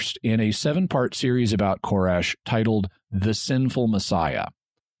first in a 7-part series about Koresh titled The Sinful Messiah.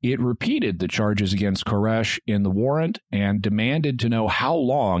 It repeated the charges against Koresh in the warrant and demanded to know how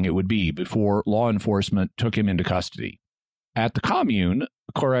long it would be before law enforcement took him into custody. At the commune,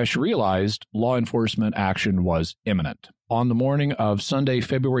 Koresh realized law enforcement action was imminent. On the morning of Sunday,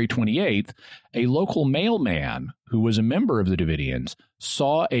 February 28th, a local mailman who was a member of the Davidians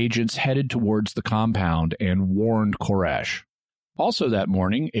saw agents headed towards the compound and warned Koresh. Also that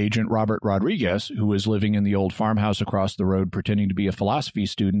morning, Agent Robert Rodriguez, who was living in the old farmhouse across the road pretending to be a philosophy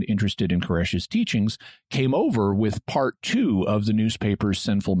student interested in Koresh's teachings, came over with part 2 of the newspaper's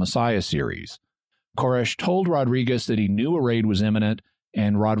Sinful Messiah series. Koresh told Rodriguez that he knew a raid was imminent,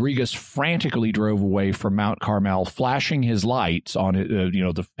 and Rodriguez frantically drove away from Mount Carmel, flashing his lights on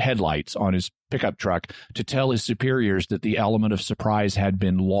the headlights on his pickup truck to tell his superiors that the element of surprise had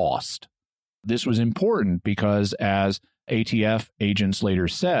been lost. This was important because, as ATF agents later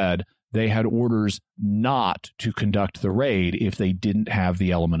said, they had orders not to conduct the raid if they didn't have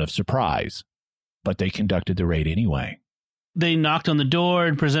the element of surprise. But they conducted the raid anyway. They knocked on the door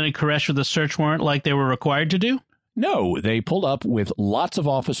and presented Koresh with a search warrant like they were required to do? No, they pulled up with lots of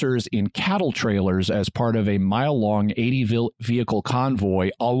officers in cattle trailers as part of a mile-long 80-vehicle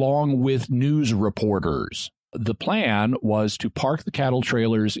convoy, along with news reporters. The plan was to park the cattle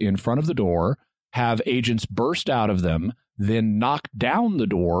trailers in front of the door, have agents burst out of them, then knock down the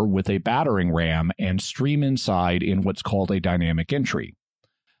door with a battering ram and stream inside in what's called a dynamic entry.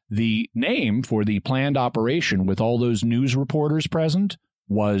 The name for the planned operation with all those news reporters present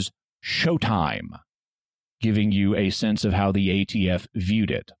was Showtime, giving you a sense of how the ATF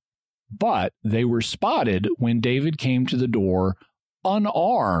viewed it. But they were spotted when David came to the door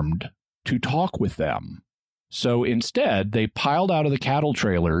unarmed to talk with them. So instead, they piled out of the cattle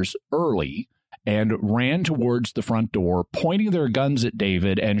trailers early and ran towards the front door, pointing their guns at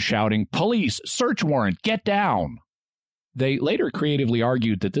David and shouting, "Police, search warrant, get down!" They later creatively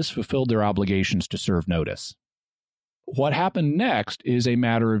argued that this fulfilled their obligations to serve notice. What happened next is a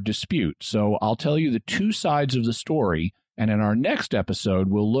matter of dispute, so I'll tell you the two sides of the story, and in our next episode,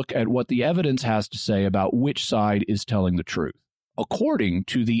 we'll look at what the evidence has to say about which side is telling the truth. According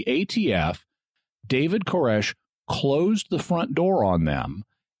to the ATF, David Koresh closed the front door on them,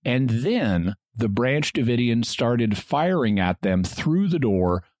 and then the Branch Davidians started firing at them through the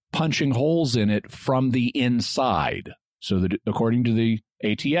door, punching holes in it from the inside. So according to the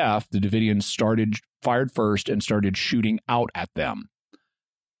ATF, the Davidians fired first and started shooting out at them.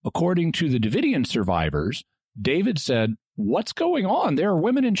 According to the Davidian survivors, David said, "What's going on? There are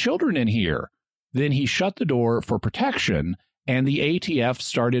women and children in here." Then he shut the door for protection, and the ATF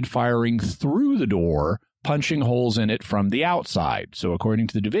started firing through the door, punching holes in it from the outside. So according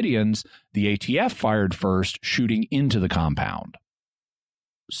to the Davidians, the ATF fired first, shooting into the compound.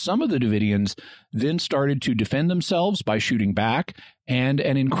 Some of the Davidians then started to defend themselves by shooting back, and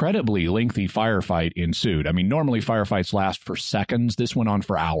an incredibly lengthy firefight ensued. I mean, normally firefights last for seconds. This went on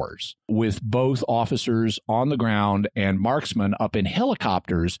for hours, with both officers on the ground and marksmen up in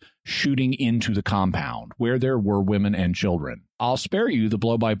helicopters shooting into the compound, where there were women and children. I'll spare you the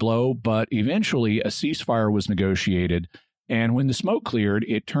blow-by-blow, but eventually a ceasefire was negotiated, and when the smoke cleared,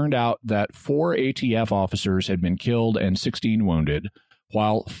 it turned out that 4 ATF officers had been killed and 16 wounded,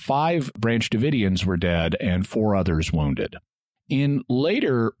 while 5 Branch Davidians were dead and 4 others wounded. In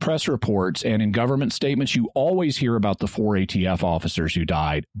later press reports and in government statements, you always hear about the 4 ATF officers who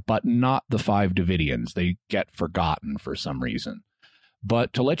died, but not the 5 Davidians. They get forgotten for some reason.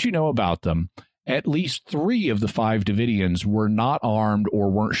 But to let you know about them, at least 3 of the 5 Davidians were not armed or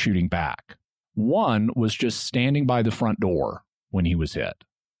weren't shooting back. One was just standing by the front door when he was hit.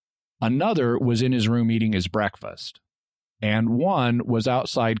 Another was in his room eating his breakfast. And one was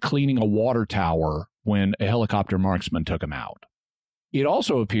outside cleaning a water tower when a helicopter marksman took him out. It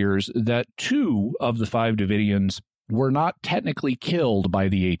also appears that 2 of the 5 Davidians were not technically killed by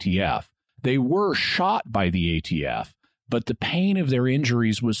the ATF. They were shot by the ATF, but the pain of their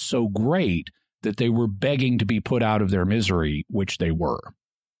injuries was so great that they were begging to be put out of their misery, which they were.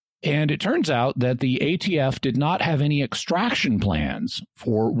 And it turns out that the ATF did not have any extraction plans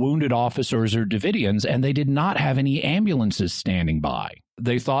for wounded officers or Davidians, and they did not have any ambulances standing by.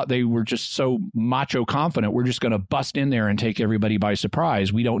 They thought they were just so macho confident, we're just going to bust in there and take everybody by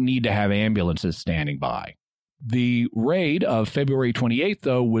surprise. We don't need to have ambulances standing by. The raid of February 28th,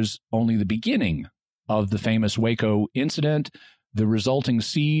 though, was only the beginning of the famous Waco incident. The resulting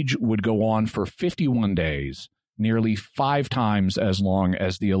siege would go on for 51 days. Nearly 5 times as long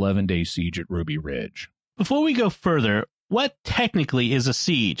as the 11-day siege at Ruby Ridge. Before we go further, what technically is a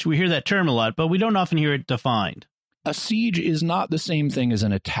siege? We hear that term a lot, but we don't often hear it defined. A siege is not the same thing as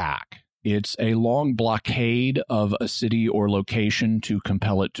an attack. It's a long blockade of a city or location to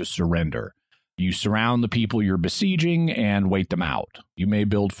compel it to surrender. You surround the people you're besieging and wait them out. You may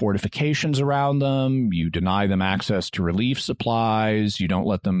build fortifications around them. You deny them access to relief supplies. You don't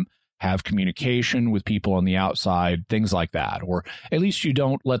let them have communication with people on the outside, things like that. Or at least you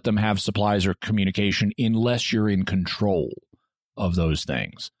don't let them have supplies or communication unless you're in control of those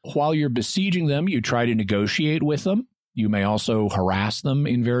things. While you're besieging them, you try to negotiate with them. You may also harass them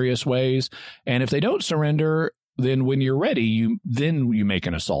in various ways. And if they don't surrender, then when you're ready, you make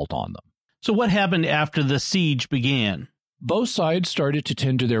an assault on them. So what happened after the siege began? Both sides started to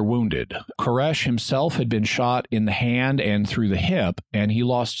tend to their wounded. Koresh himself had been shot in the hand and through the hip, and he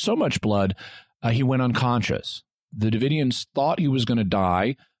lost so much blood, he went unconscious. The Davidians thought he was going to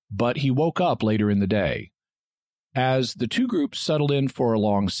die, but he woke up later in the day. As the two groups settled in for a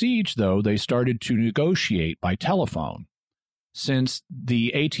long siege, though, they started to negotiate by telephone. Since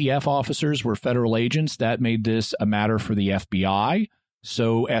the ATF officers were federal agents, that made this a matter for the FBI.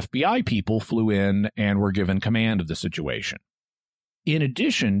 So FBI people flew in and were given command of the situation. In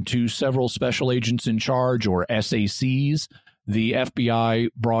addition to several special agents in charge, or SACs, the FBI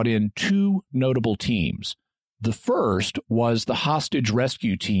brought in two notable teams. The first was the Hostage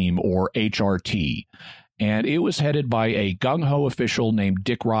Rescue Team, or HRT, and it was headed by a gung-ho official named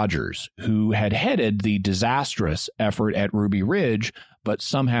Dick Rogers, who had headed the disastrous effort at Ruby Ridge, but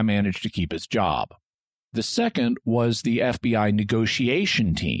somehow managed to keep his job. The second was the FBI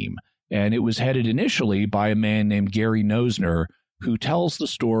negotiation team, and it was headed initially by a man named Gary Nosner, who tells the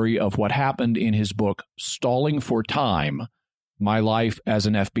story of what happened in his book, Stalling for Time, My Life as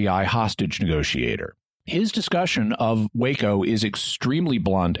an FBI Hostage Negotiator. His discussion of Waco is extremely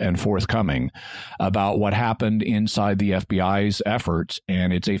blunt and forthcoming about what happened inside the FBI's efforts,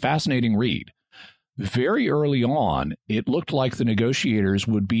 and it's a fascinating read. Very early on, it looked like the negotiators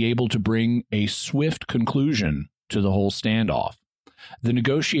would be able to bring a swift conclusion to the whole standoff. The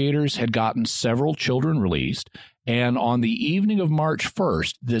negotiators had gotten several children released, and on the evening of March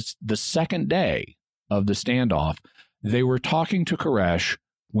 1st, the second day of the standoff, they were talking to Koresh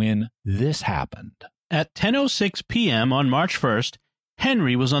when this happened. At 10:06 p.m. on March 1st,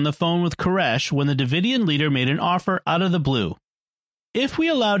 Henry was on the phone with Koresh when the Davidian leader made an offer out of the blue. If we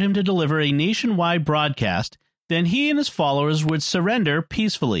allowed him to deliver a nationwide broadcast, then he and his followers would surrender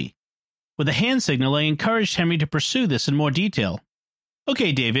peacefully. With a hand signal, I encouraged Henry to pursue this in more detail.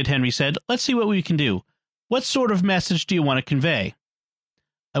 Okay, David, Henry said, let's see what we can do. What sort of message do you want to convey?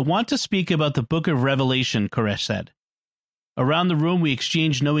 I want to speak about the book of Revelation, Koresh said. Around the room, we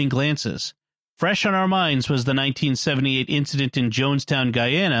exchanged knowing glances. Fresh on our minds was the 1978 incident in Jonestown,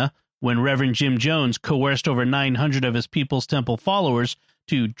 Guyana, when Reverend Jim Jones coerced over 900 of his People's Temple followers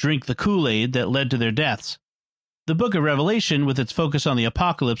to drink the Kool-Aid that led to their deaths. The book of Revelation, with its focus on the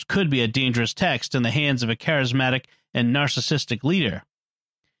apocalypse, could be a dangerous text in the hands of a charismatic and narcissistic leader.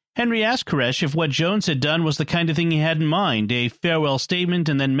 Henry asked Koresh if what Jones had done was the kind of thing he had in mind, a farewell statement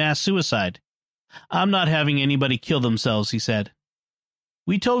and then mass suicide. I'm not having anybody kill themselves, he said.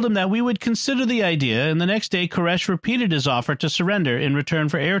 We told him that we would consider the idea, and the next day Koresh repeated his offer to surrender in return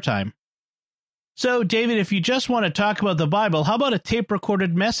for airtime. So, David, if you just want to talk about the Bible, how about a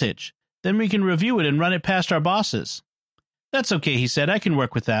tape-recorded message? Then we can review it and run it past our bosses. That's okay, he said. I can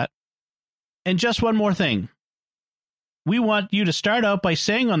work with that. And just one more thing. We want you to start out by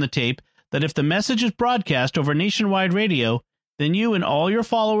saying on the tape that if the message is broadcast over nationwide radio, then you and all your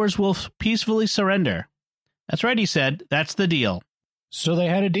followers will peacefully surrender. That's right, he said. That's the deal. So they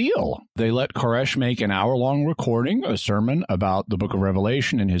had a deal. They let Koresh make an hour-long recording, a sermon about the book of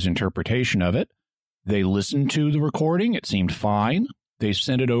Revelation and his interpretation of it. They listened to the recording. It seemed fine. They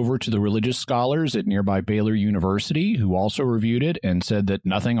sent it over to the religious scholars at nearby Baylor University, who also reviewed it and said that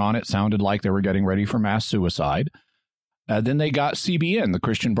nothing on it sounded like they were getting ready for mass suicide. Then they got CBN, the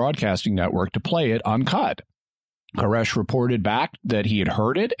Christian Broadcasting Network, to play it uncut. Koresh reported back that he had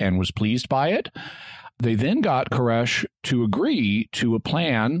heard it and was pleased by it. They then got Koresh to agree to a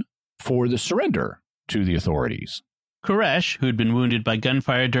plan for the surrender to the authorities. Koresh, who had been wounded by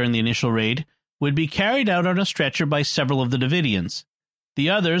gunfire during the initial raid, would be carried out on a stretcher by several of the Davidians. The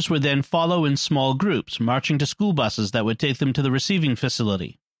others would then follow in small groups, marching to school buses that would take them to the receiving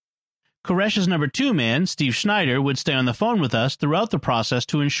facility. Koresh's number 2 man, Steve Schneider, would stay on the phone with us throughout the process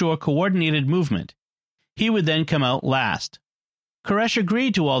to ensure coordinated movement. He would then come out last. Koresh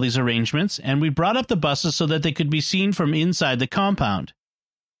agreed to all these arrangements, and we brought up the buses so that they could be seen from inside the compound.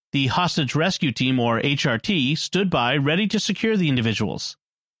 The Hostage Rescue Team, or HRT, stood by, ready to secure the individuals.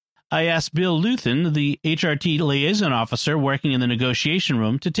 I asked Bill Luthen, the HRT liaison officer working in the negotiation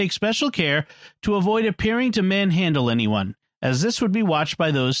room, to take special care to avoid appearing to manhandle anyone, as this would be watched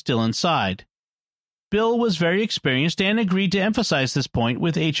by those still inside. Bill was very experienced and agreed to emphasize this point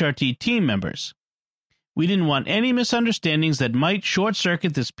with HRT team members. We didn't want any misunderstandings that might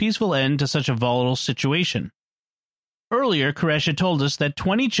short-circuit this peaceful end to such a volatile situation. Earlier, Koresh had told us that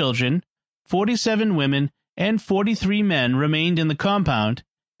 20 children, 47 women, and 43 men remained in the compound,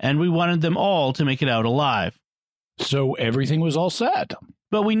 and we wanted them all to make it out alive. So everything was all set.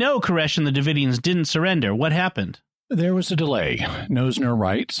 But we know Koresh and the Davidians didn't surrender. What happened? There was a delay. Nosner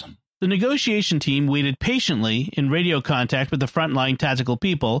writes, The negotiation team waited patiently in radio contact with the frontline tactical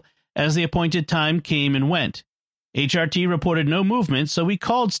people as the appointed time came and went. HRT reported no movement, so we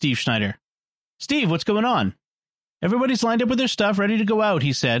called Steve Schneider. Steve, what's going on? Everybody's lined up with their stuff, ready to go out,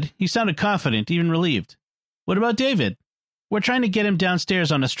 he said. He sounded confident, even relieved. What about David? We're trying to get him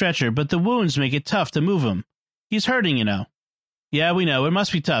downstairs on a stretcher, but the wounds make it tough to move him. He's hurting, you know. Yeah, we know. It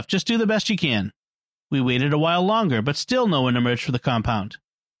must be tough. Just do the best you can. We waited a while longer, but still no one emerged from the compound.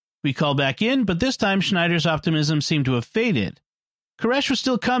 We called back in, but this time Schneider's optimism seemed to have faded. Koresh was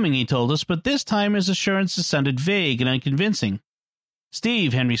still coming, he told us, but this time his assurances sounded vague and unconvincing.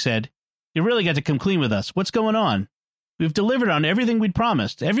 Steve, Henry said, you really got to come clean with us. What's going on? We've delivered on everything we'd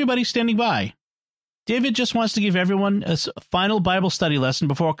promised. Everybody's standing by. David just wants to give everyone a final Bible study lesson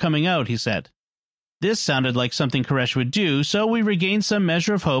before coming out, he said. This sounded like something Koresh would do, so we regained some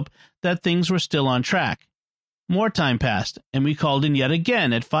measure of hope that things were still on track. More time passed, and we called in yet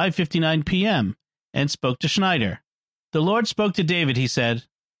again at 5:59 p.m. and spoke to Schneider. The Lord spoke to David, he said.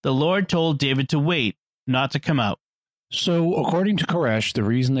 The Lord told David to wait, not to come out. So, according to Koresh, the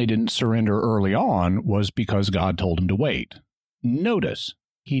reason they didn't surrender early on was because God told him to wait. Notice,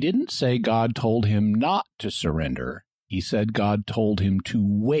 he didn't say God told him not to surrender. He said God told him to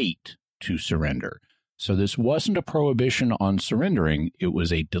wait to surrender. So this wasn't a prohibition on surrendering, it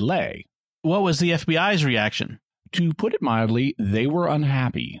was a delay. What was the FBI's reaction? To put it mildly, they were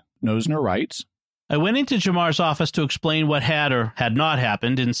unhappy. Nosner writes, I went into Jamar's office to explain what had or had not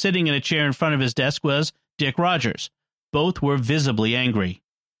happened, and sitting in a chair in front of his desk was Dick Rogers. Both were visibly angry.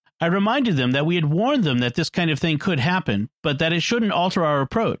 I reminded them that we had warned them that this kind of thing could happen, but that it shouldn't alter our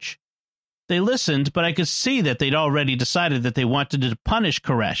approach. They listened, but I could see that they'd already decided that they wanted to punish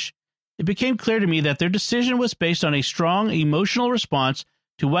Koresh. It became clear to me that their decision was based on a strong emotional response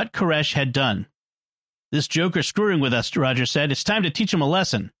to what Koresh had done. This joker's screwing with us, Rogers said. It's time to teach him a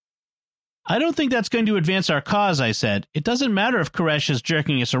lesson. I don't think that's going to advance our cause, I said. It doesn't matter if Koresh is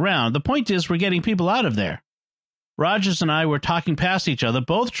jerking us around. The point is we're getting people out of there. Rogers and I were talking past each other,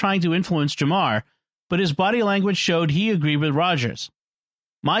 both trying to influence Jamar, but his body language showed he agreed with Rogers.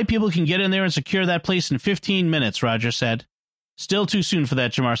 My people can get in there and secure that place in 15 minutes, Rogers said. Still too soon for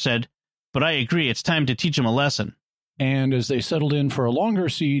that, Jamar said. But I agree, it's time to teach him a lesson. And as they settled in for a longer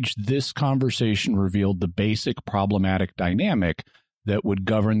siege, this conversation revealed the basic problematic dynamic that would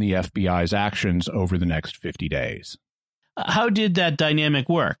govern the FBI's actions over the next 50 days. How did that dynamic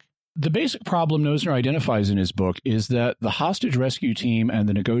work? The basic problem Nosner identifies in his book is that the hostage rescue team and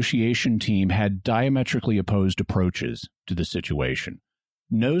the negotiation team had diametrically opposed approaches to the situation.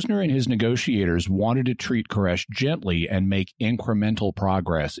 Nosner and his negotiators wanted to treat Koresh gently and make incremental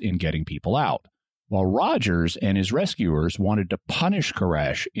progress in getting people out, while Rogers and his rescuers wanted to punish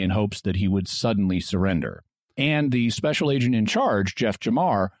Koresh in hopes that he would suddenly surrender. And the special agent in charge, Jeff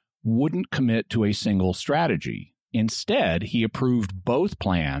Jamar, wouldn't commit to a single strategy. Instead, he approved both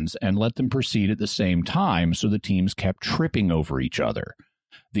plans and let them proceed at the same time, so the teams kept tripping over each other.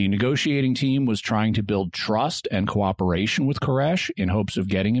 The negotiating team was trying to build trust and cooperation with Koresh in hopes of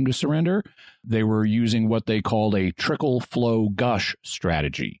getting him to surrender. They were using what they called a trickle, flow, gush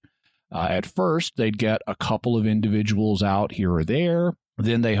strategy. At first, they'd get a couple of individuals out here or there.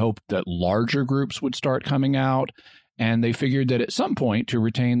 Then they hoped that larger groups would start coming out. And they figured that at some point, to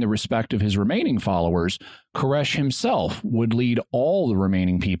retain the respect of his remaining followers, Koresh himself would lead all the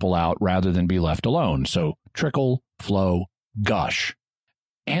remaining people out rather than be left alone. So trickle, flow, gush.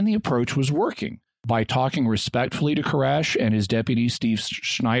 And the approach was working. By talking respectfully to Koresh and his deputy, Steve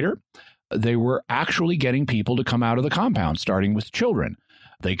Schneider, they were actually getting people to come out of the compound, starting with children.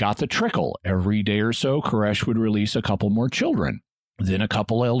 They got the trickle. Every day or so, Koresh would release a couple more children. Then a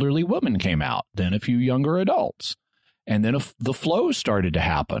couple elderly women came out. Then a few younger adults. And then the flow started to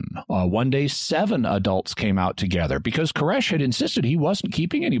happen. One day, 7 adults came out together because Koresh had insisted he wasn't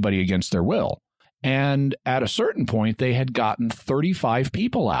keeping anybody against their will. And at a certain point, they had gotten 35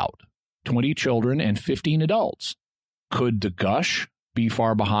 people out, 20 children and 15 adults. Could the gush be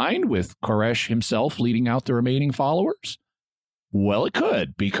far behind with Koresh himself leading out the remaining followers? Well, it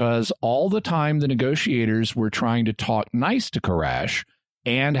could, because all the time the negotiators were trying to talk nice to Koresh,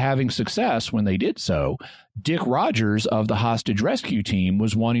 and having success when they did so, Dick Rogers of the hostage rescue team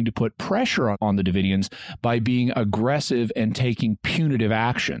was wanting to put pressure on the Davidians by being aggressive and taking punitive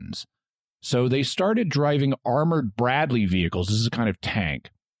actions. So they started driving armored Bradley vehicles, this is a kind of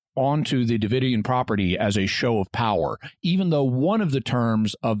tank, onto the Davidian property as a show of power, even though one of the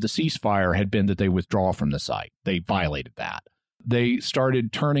terms of the ceasefire had been that they withdraw from the site. They violated that. They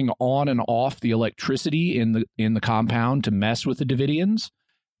started turning on and off the electricity in the compound to mess with the Davidians.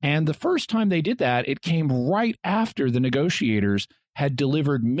 And the first time they did that, it came right after the negotiators had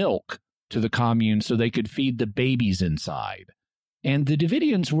delivered milk to the commune so they could feed the babies inside. And the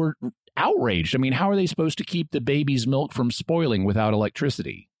Davidians were outraged. I mean, how are they supposed to keep the baby's milk from spoiling without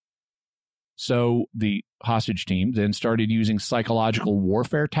electricity? So the hostage team then started using psychological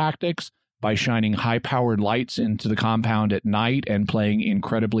warfare tactics by shining high-powered lights into the compound at night and playing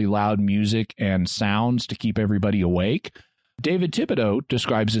incredibly loud music and sounds to keep everybody awake. David Thibodeau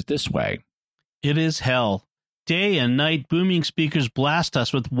describes it this way. It is hell. Day and night, booming speakers blast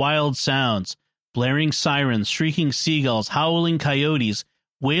us with wild sounds, blaring sirens, shrieking seagulls, howling coyotes,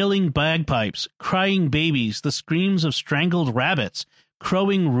 wailing bagpipes, crying babies, the screams of strangled rabbits,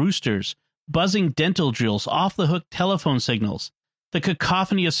 crowing roosters, buzzing dental drills, off-the-hook telephone signals. The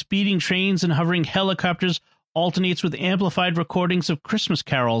cacophony of speeding trains and hovering helicopters alternates with amplified recordings of Christmas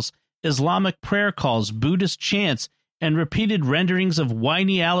carols, Islamic prayer calls, Buddhist chants, and repeated renderings of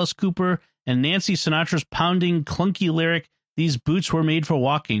whiny Alice Cooper and Nancy Sinatra's pounding, clunky lyric, "These boots were made for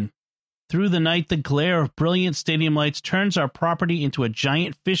walking." Through the night, the glare of brilliant stadium lights turns our property into a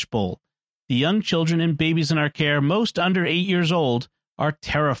giant fishbowl. The young children and babies in our care, most under 8 years old, are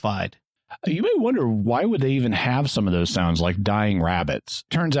terrified. You may wonder, why would they even have some of those sounds like dying rabbits?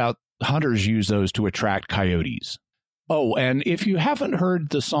 Turns out hunters use those to attract coyotes. Oh, and if you haven't heard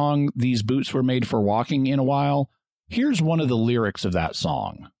the song "These Boots Were Made for Walking" in a while, here's one of the lyrics of that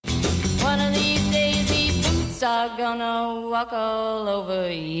song. One of these days, these boots are gonna walk all over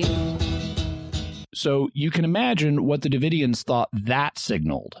you. So you can imagine what the Davidians thought that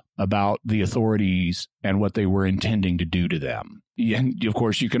signaled about the authorities and what they were intending to do to them. And, of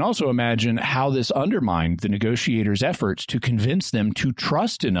course, you can also imagine how this undermined the negotiators' efforts to convince them to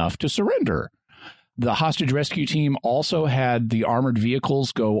trust enough to surrender. The hostage rescue team also had the armored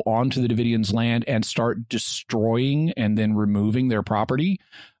vehicles go onto the Davidians' land and start destroying and then removing their property.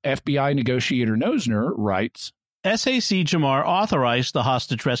 FBI negotiator Nosner writes, SAC Jamar authorized the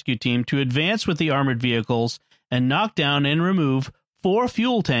hostage rescue team to advance with the armored vehicles and knock down and remove 4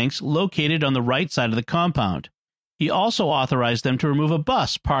 fuel tanks located on the right side of the compound. He also authorized them to remove a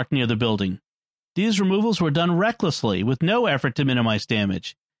bus parked near the building. These removals were done recklessly, with no effort to minimize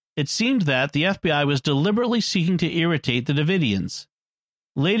damage. It seemed that the FBI was deliberately seeking to irritate the Davidians.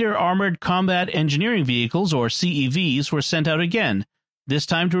 Later, Armored Combat Engineering Vehicles, or CEVs, were sent out again, this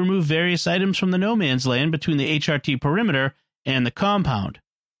time to remove various items from the no man's land between the HRT perimeter and the compound.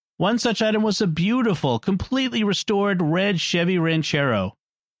 One such item was a beautiful, completely restored red Chevy Ranchero.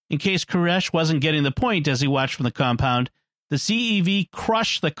 In case Koresh wasn't getting the point as he watched from the compound, the CEV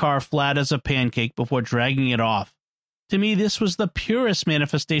crushed the car flat as a pancake before dragging it off. To me, this was the purest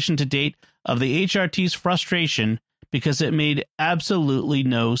manifestation to date of the HRT's frustration because it made absolutely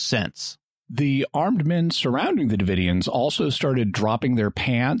no sense. The armed men surrounding the Davidians also started dropping their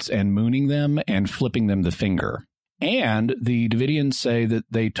pants and mooning them and flipping them the finger. And the Davidians say that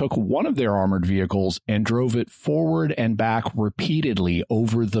they took one of their armored vehicles and drove it forward and back repeatedly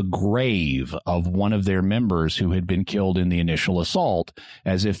over the grave of one of their members who had been killed in the initial assault,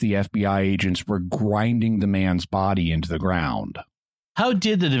 as if the FBI agents were grinding the man's body into the ground. How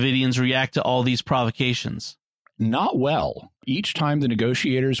did the Davidians react to all these provocations? Not well. Each time the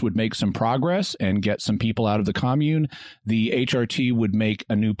negotiators would make some progress and get some people out of the commune, the HRT would make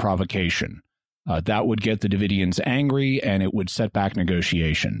a new provocation. That would get the Davidians angry, and it would set back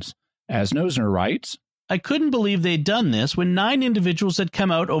negotiations. As Nosner writes, I couldn't believe they'd done this when 9 individuals had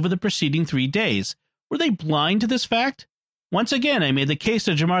come out over the preceding 3 days. Were they blind to this fact? Once again, I made the case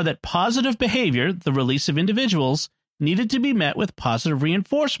to Jamar that positive behavior, the release of individuals, needed to be met with positive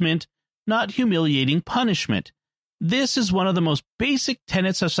reinforcement, not humiliating punishment. This is one of the most basic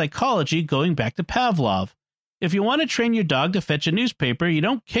tenets of psychology going back to Pavlov. If you want to train your dog to fetch a newspaper, you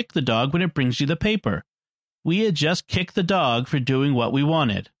don't kick the dog when it brings you the paper. We had just kicked the dog for doing what we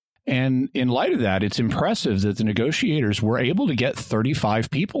wanted. And in light of that, it's impressive that the negotiators were able to get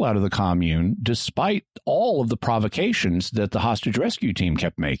 35 people out of the commune, despite all of the provocations that the hostage rescue team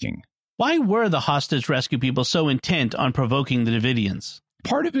kept making. Why were the hostage rescue people so intent on provoking the Davidians?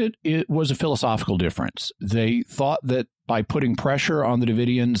 Part of it was a philosophical difference. They thought that by putting pressure on the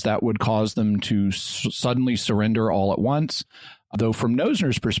Davidians, that would cause them to suddenly surrender all at once. Though from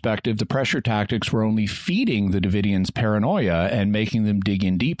Nosner's perspective, the pressure tactics were only feeding the Davidians' paranoia and making them dig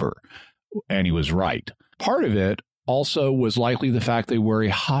in deeper. And he was right. Part of it also was likely the fact they were a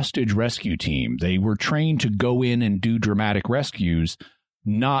hostage rescue team. They were trained to go in and do dramatic rescues,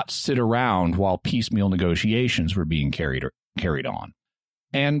 not sit around while piecemeal negotiations were being carried on.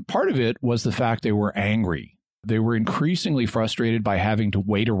 And part of it was the fact they were angry. They were increasingly frustrated by having to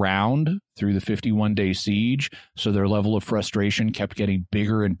wait around through the 51-day siege, so their level of frustration kept getting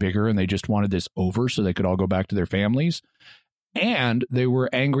bigger and bigger, and they just wanted this over so they could all go back to their families. And they were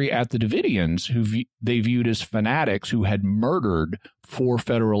angry at the Davidians, who they viewed as fanatics who had murdered 4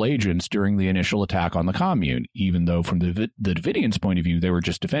 federal agents during the initial attack on the commune, even though from the Davidians' point of view, they were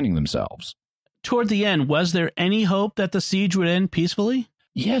just defending themselves. Toward the end, was there any hope that the siege would end peacefully?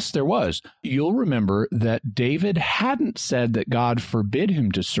 Yes, there was. You'll remember that David hadn't said that God forbid him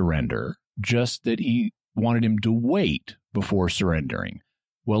to surrender, just that he wanted him to wait before surrendering.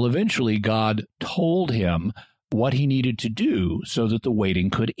 Well, eventually, God told him what he needed to do so that the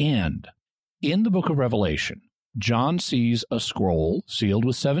waiting could end. In the book of Revelation, John sees a scroll sealed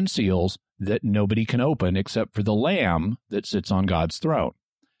with 7 seals that nobody can open except for the Lamb that sits on God's throne.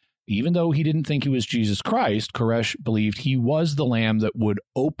 Even though he didn't think he was Jesus Christ, Koresh believed he was the Lamb that would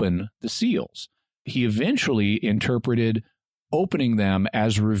open the seals. He eventually interpreted opening them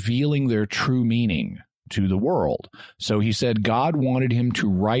as revealing their true meaning to the world. So he said God wanted him to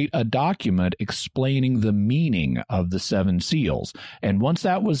write a document explaining the meaning of the 7 seals. And once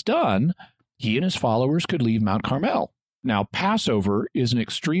that was done, he and his followers could leave Mount Carmel. Now, Passover is an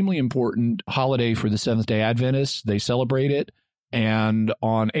extremely important holiday for the Seventh-day Adventists. They celebrate it. And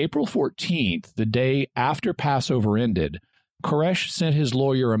on April 14th, the day after Passover ended, Koresh sent his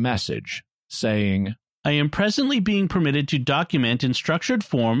lawyer a message saying, I am presently being permitted to document in structured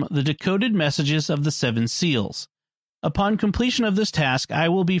form the decoded messages of the 7 seals. Upon completion of this task, I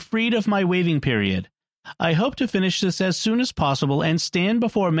will be freed of my waiting period. I hope to finish this as soon as possible and stand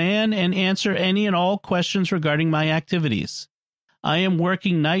before man and answer any and all questions regarding my activities. I am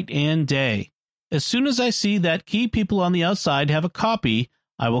working night and day. As soon as I see that key people on the outside have a copy,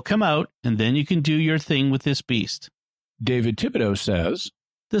 I will come out, and then you can do your thing with this beast. David Thibodeau says,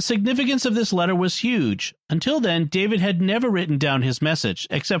 the significance of this letter was huge. Until then, David had never written down his message,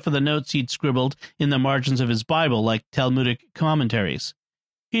 except for the notes he'd scribbled in the margins of his Bible, like Talmudic commentaries.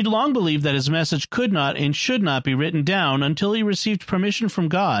 He'd long believed that his message could not and should not be written down until he received permission from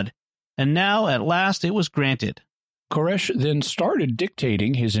God, and now, at last, it was granted. Koresh then started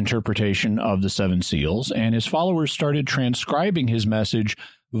dictating his interpretation of the 7 seals, and his followers started transcribing his message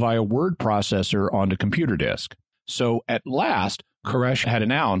via word processor onto computer disk. So at last, Koresh had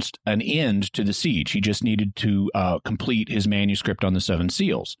announced an end to the siege. He just needed to complete his manuscript on the 7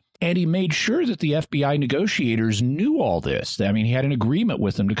 seals. And he made sure that the FBI negotiators knew all this. I mean, he had an agreement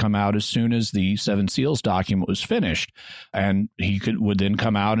with them to come out as soon as the 7 seals document was finished, and he would then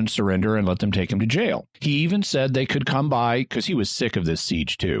come out and surrender and let them take him to jail. He even said they could come by, because he was sick of this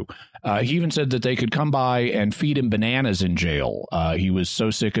siege too. He even said that they could come by and feed him bananas in jail. He was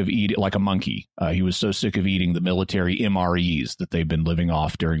so sick of eating, like a monkey. He was so sick of eating the military MREs that they've been living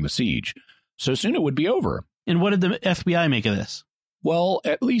off during the siege. So soon it would be over. And what did the FBI make of this? Well,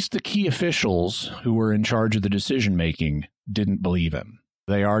 at least the key officials who were in charge of the decision-making didn't believe him.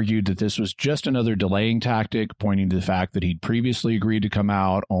 They argued that this was just another delaying tactic, pointing to the fact that he'd previously agreed to come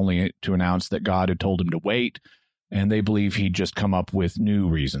out only to announce that God had told him to wait, and they believe he'd just come up with new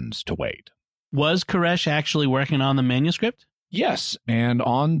reasons to wait. Was Koresh actually working on the manuscript? Yes, and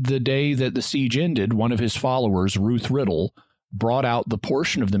on the day that the siege ended, one of his followers, Ruth Riddle, brought out the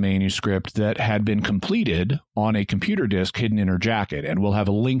portion of the manuscript that had been completed on a computer disk hidden in her jacket, and we'll have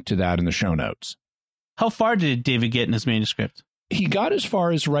a link to that in the show notes. How far did David get in his manuscript? He got as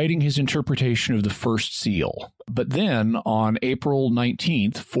far as writing his interpretation of the first seal, but then on April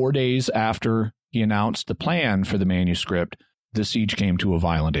 19th, 4 days after he announced the plan for the manuscript, the siege came to a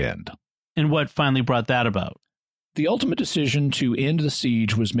violent end. And what finally brought that about? The ultimate decision to end the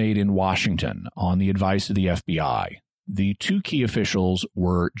siege was made in Washington on the advice of the FBI. The 2 key officials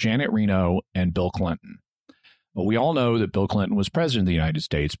were Janet Reno and Bill Clinton. Well, we all know that Bill Clinton was president of the United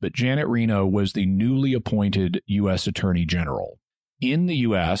States, but Janet Reno was the newly appointed U.S. Attorney General. In the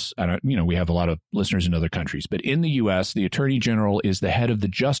U.S., we have a lot of listeners in other countries, but in the U.S., the Attorney General is the head of the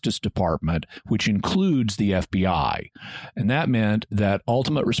Justice Department, which includes the FBI. And that meant that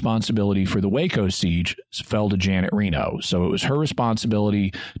ultimate responsibility for the Waco siege fell to Janet Reno. So it was her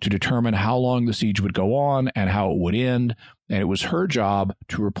responsibility to determine how long the siege would go on and how it would end. And it was her job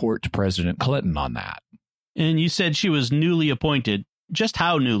to report to President Clinton on that. And you said she was newly appointed. Just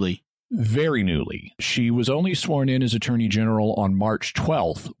how newly? Very newly. She was only sworn in as Attorney General on March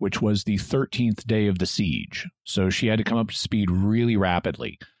 12th, which was the 13th day of the siege. So she had to come up to speed really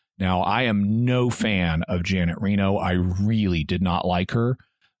rapidly. Now, I am no fan of Janet Reno. I really did not like her.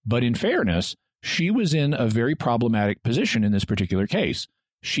 But in fairness, she was in a very problematic position in this particular case.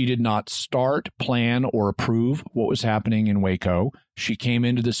 She did not start, plan, or approve what was happening in Waco. She came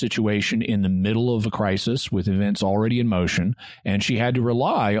into the situation in the middle of a crisis with events already in motion, and she had to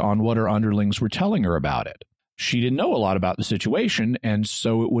rely on what her underlings were telling her about it. She didn't know a lot about the situation, and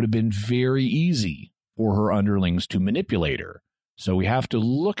so it would have been very easy for her underlings to manipulate her. So we have to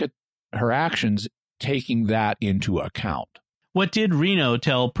look at her actions taking that into account. What did Reno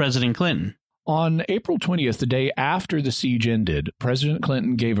tell President Clinton? On April 20th, the day after the siege ended, President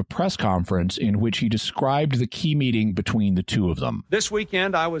Clinton gave a press conference in which he described the key meeting between the two of them. This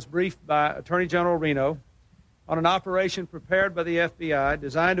weekend, I was briefed by Attorney General Reno on an operation prepared by the FBI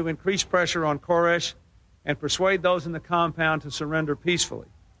designed to increase pressure on Koresh and persuade those in the compound to surrender peacefully.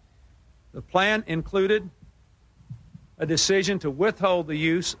 The plan included a decision to withhold the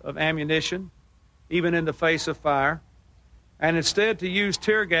use of ammunition, even in the face of fire, and instead to use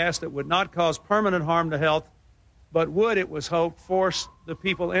tear gas that would not cause permanent harm to health, but would, it was hoped, force the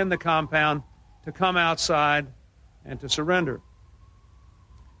people in the compound to come outside and to surrender.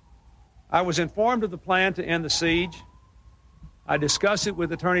 I was informed of the plan to end the siege. I discussed it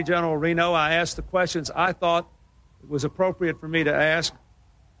with Attorney General Reno. I asked the questions I thought it was appropriate for me to ask.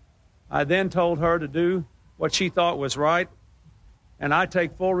 I then told her to do what she thought was right, and I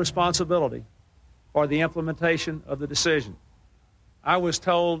take full responsibility for the implementation of the decision. I was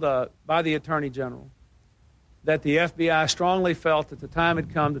told by the Attorney General that the FBI strongly felt that the time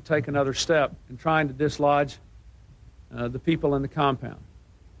had come to take another step in trying to dislodge the people in the compound.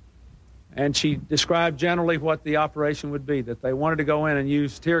 And she described generally what the operation would be, that they wanted to go in and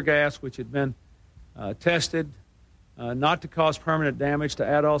use tear gas, which had been tested not to cause permanent damage to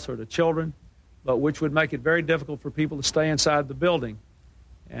adults or to children, but which would make it very difficult for people to stay inside the building.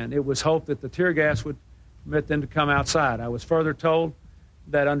 And it was hoped that the tear gas would permit them to come outside. I was further told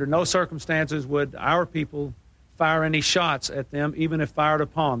that under no circumstances would our people fire any shots at them, even if fired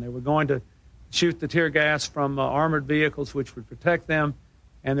upon. They were going to shoot the tear gas from armored vehicles which would protect them,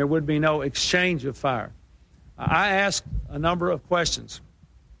 and there would be no exchange of fire. I asked a number of questions.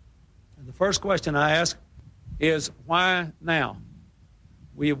 And the first question I asked is, why now?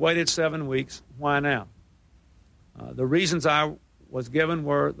 We have waited 7 weeks. Why now? The reasons I was given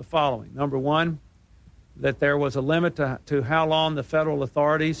were the following. Number one, that there was a limit to how long the federal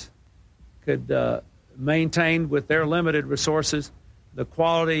authorities could maintain with their limited resources the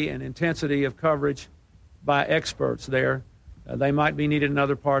quality and intensity of coverage by experts there. They might be needed in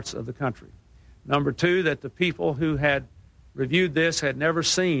other parts of the country. Number two, that the people who had reviewed this had never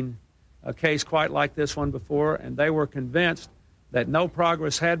seen a case quite like this one before, and they were convinced that no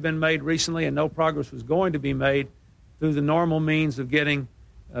progress had been made recently and no progress was going to be made through the normal means of getting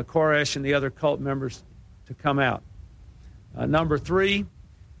Koresh and the other cult members to come out. Number three,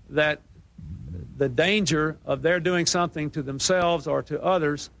 that the danger of their doing something to themselves or to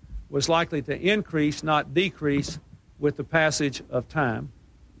others was likely to increase, not decrease, with the passage of time.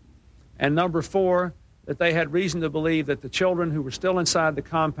 And number four, that they had reason to believe that the children who were still inside the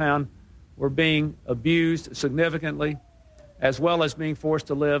compound were being abused significantly, as well as being forced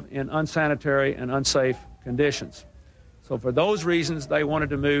to live in unsanitary and unsafe conditions. So for those reasons, they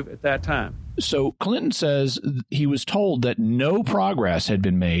wanted to move at that time. So Clinton says he was told that no progress had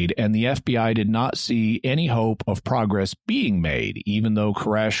been made, and the FBI did not see any hope of progress being made, even though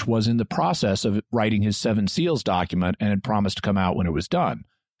Koresh was in the process of writing his 7 Seals document and had promised to come out when it was done.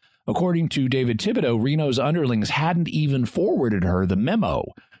 According to David Thibodeau, Reno's underlings hadn't even forwarded her the memo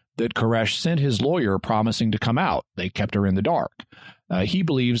that Koresh sent his lawyer promising to come out. They kept her in the dark. He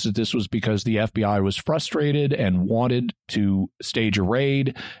believes that this was because the FBI was frustrated and wanted to stage a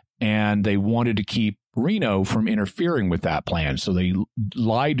raid, and they wanted to keep Reno from interfering with that plan. So they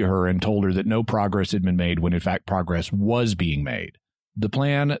lied to her and told her that no progress had been made when, in fact, progress was being made. The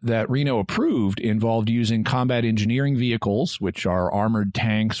plan that Reno approved involved using combat engineering vehicles, which are armored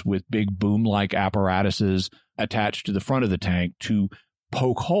tanks with big boom-like apparatuses attached to the front of the tank, to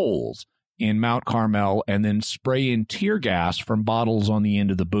poke holes in Mount Carmel and then spray in tear gas from bottles on the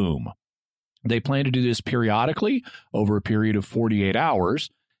end of the boom. They plan to do this periodically over a period of 48 hours.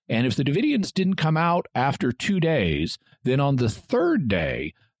 And if the Davidians didn't come out after 2 days, then on the 3rd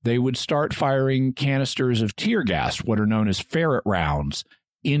day, they would start firing canisters of tear gas, what are known as ferret rounds,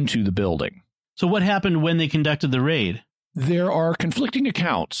 into the building. So what happened when they conducted the raid? There are conflicting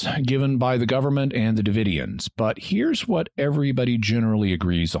accounts given by the government and the Davidians, but here's what everybody generally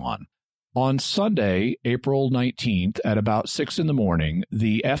agrees on. On Sunday, April 19th, at about 6 in the morning,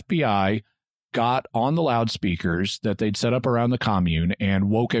 the FBI got on the loudspeakers that they'd set up around the commune and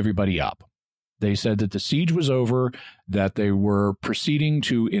woke everybody up. They said that the siege was over, that they were proceeding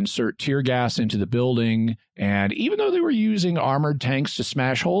to insert tear gas into the building, and even though they were using armored tanks to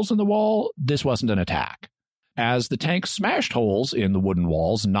smash holes in the wall, this wasn't an attack. As the tanks smashed holes in the wooden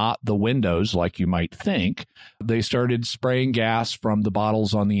walls, not the windows like you might think, they started spraying gas from the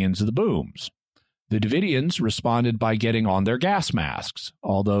bottles on the ends of the booms. The Davidians responded by getting on their gas masks,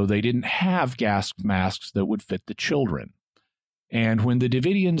 although they didn't have gas masks that would fit the children. And when the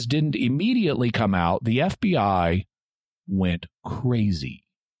Davidians didn't immediately come out, the FBI went crazy.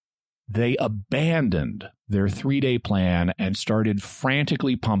 They abandoned their 3-day plan and started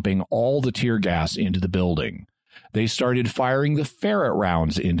frantically pumping all the tear gas into the building. They started firing the ferret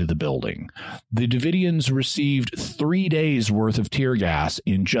rounds into the building. The Davidians received 3 days worth of tear gas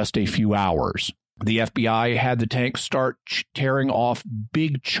in just a few hours. The FBI had the tanks start tearing off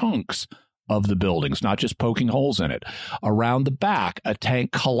big chunks of the buildings, not just poking holes in it. Around the back, a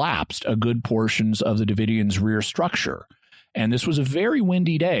tank collapsed a good portions of the Davidians' rear structure. And this was a very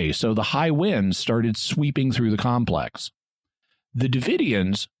windy day, so the high winds started sweeping through the complex. The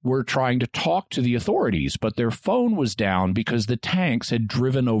Davidians were trying to talk to the authorities, but their phone was down because the tanks had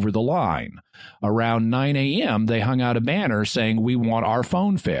driven over the line. Around 9 a.m., they hung out a banner saying, "We want our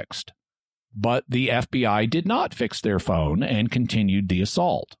phone fixed." But the FBI did not fix their phone and continued the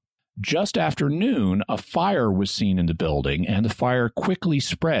assault. Just after noon, a fire was seen in the building, and the fire quickly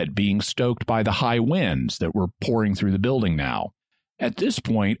spread, being stoked by the high winds that were pouring through the building now. At this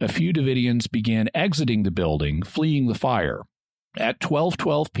point, a few Davidians began exiting the building, fleeing the fire. At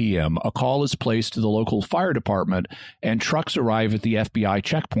 12:12 p.m., a call is placed to the local fire department, and trucks arrive at the FBI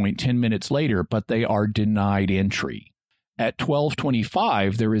checkpoint 10 minutes later, but they are denied entry. At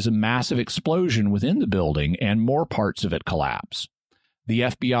 12:25, there is a massive explosion within the building, and more parts of it collapse. The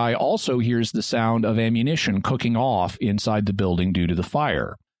FBI also hears the sound of ammunition cooking off inside the building due to the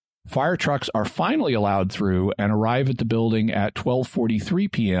fire. Fire trucks are finally allowed through and arrive at the building at 12:43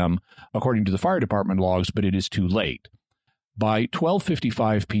 p.m., according to the fire department logs, but it is too late. By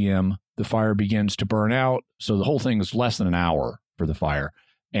 12:55 p.m., the fire begins to burn out, so the whole thing is less than an hour for the fire,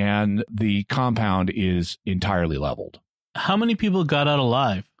 and the compound is entirely leveled. How many people got out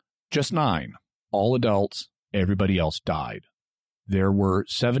alive? Just 9. All adults. Everybody else died. There were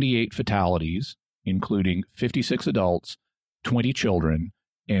 78 fatalities, including 56 adults, 20 children,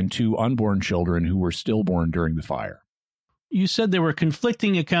 and 2 unborn children who were stillborn during the fire. You said there were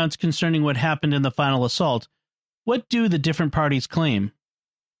conflicting accounts concerning what happened in the final assault. What do the different parties claim?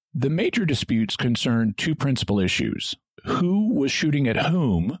 The major disputes concern 2 principal issues: who was shooting at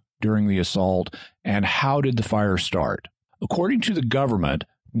whom during the assault, and how did the fire start? According to the government,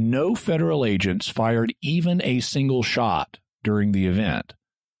 no federal agents fired even a single shot during the event.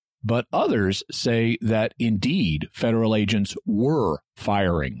 But others say that indeed federal agents were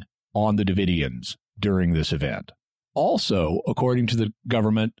firing on the Davidians during this event. Also, according to the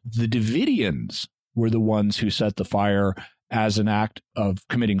government, the Davidians were the ones who set the fire as an act of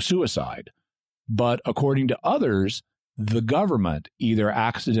committing suicide. But according to others, the government either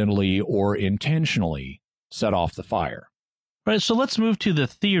accidentally or intentionally set off the fire. Right, so let's move to the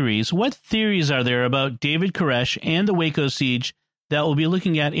theories. What theories are there about David Koresh and the Waco siege that we'll be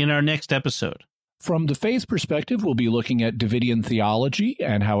looking at in our next episode? From the faith perspective, we'll be looking at Davidian theology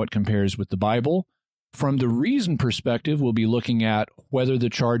and how it compares with the Bible. From the reason perspective, we'll be looking at whether the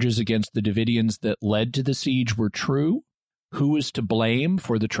charges against the Davidians that led to the siege were true, who was to blame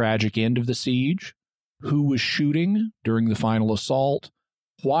for the tragic end of the siege, who was shooting during the final assault,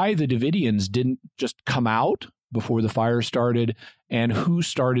 why the Davidians didn't just come out before the fire started, and who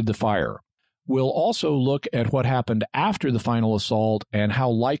started the fire. We'll also look at what happened after the final assault and how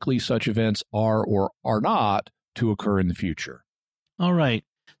likely such events are or are not to occur in the future. All right.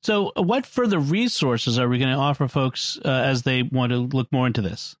 So what further resources are we going to offer folks as they want to look more into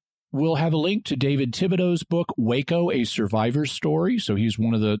this? We'll have a link to David Thibodeau's book, Waco, A Survivor's Story. So he's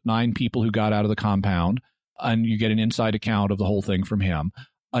one of the 9 people who got out of the compound, and you get an inside account of the whole thing from him.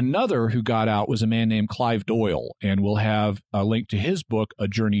 Another who got out was a man named Clive Doyle, and we'll have a link to his book, A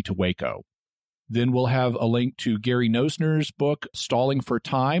Journey to Waco. Then we'll have a link to Gary Nosner's book, Stalling for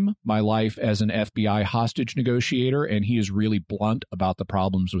Time, My Life as an FBI Hostage Negotiator, and he is really blunt about the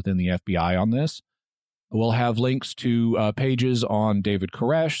problems within the FBI on this. We'll have links to pages on David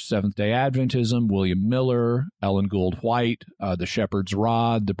Koresh, Seventh-day Adventism, William Miller, Ellen Gould White, the Shepherd's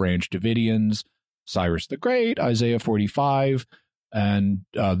Rod, the Branch Davidians, Cyrus the Great, Isaiah 45, and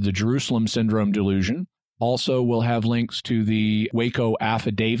the Jerusalem Syndrome Delusion. Also, we'll have links to the Waco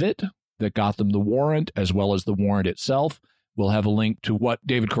Affidavit that got them the warrant, as well as the warrant itself. We'll have a link to what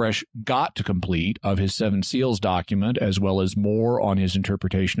David Koresh got to complete of his Seven Seals document, as well as more on his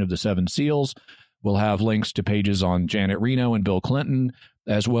interpretation of the Seven Seals. We'll have links to pages on Janet Reno and Bill Clinton,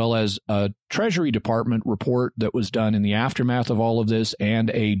 as well as a Treasury Department report that was done in the aftermath of all of this, and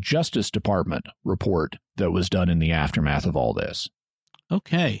a Justice Department report that was done in the aftermath of all this.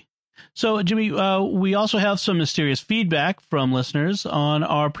 Okay. So, Jimmy, we also have some mysterious feedback from listeners on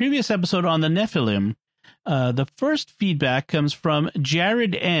our previous episode on the Nephilim. The first feedback comes from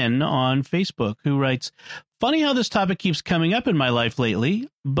Jared N. on Facebook, who writes, "Funny how this topic keeps coming up in my life lately,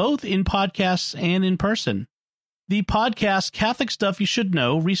 both in podcasts and in person. The podcast Catholic Stuff You Should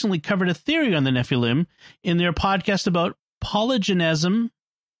Know recently covered a theory on the Nephilim in their podcast about polygenism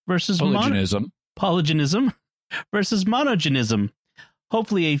versus monogenism versus monogenism.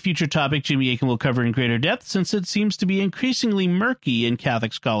 Hopefully a future topic Jimmy Akin will cover in greater depth, since it seems to be increasingly murky in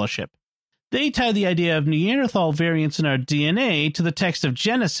Catholic scholarship. They tie the idea of Neanderthal variants in our DNA to the text of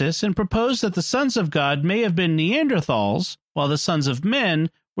Genesis and propose that the sons of God may have been Neanderthals, while the sons of men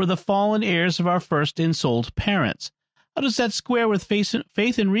were the fallen heirs of our first ensouled parents. How does that square with faith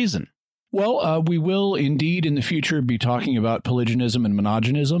and reason?" Well, we will indeed in the future be talking about polygenism and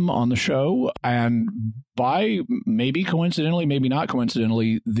monogenism on the show. And by maybe coincidentally, maybe not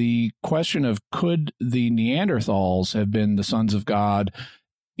coincidentally, the question of could the Neanderthals have been the sons of God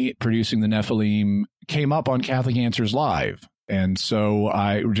producing the Nephilim came up on Catholic Answers Live. And so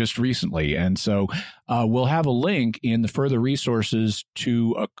just recently. And so we'll have a link in the further resources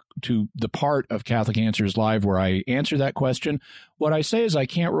to the part of Catholic Answers Live where I answer that question. What I say is I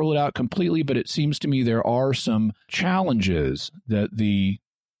can't rule it out completely, but it seems to me there are some challenges that the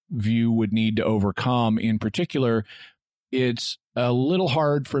view would need to overcome. In particular, it's a little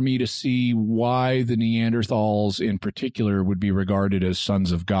hard for me to see why the Neanderthals in particular would be regarded as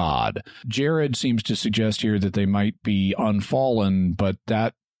sons of God. Jared seems to suggest here that they might be unfallen, but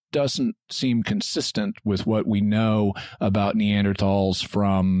that doesn't seem consistent with what we know about Neanderthals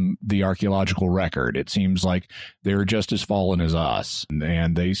from the archaeological record. It seems like they're just as fallen as us,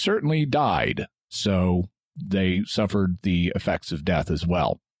 and they certainly died, so they suffered the effects of death as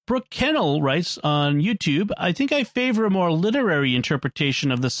well. Brooke Kennel writes on YouTube, "I think I favor a more literary interpretation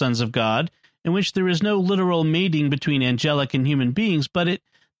of the sons of God, in which there is no literal mating between angelic and human beings, but it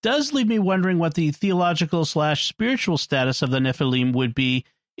does leave me wondering what the theological/spiritual status of the Nephilim would be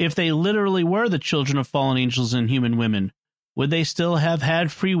if they literally were the children of fallen angels and human women. Would they still have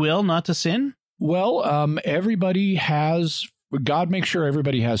had free will not to sin?" Well, God makes sure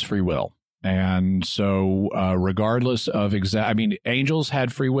everybody has free will. And so regardless of angels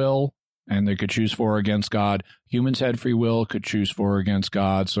had free will and they could choose for or against God. Humans had free will, could choose for or against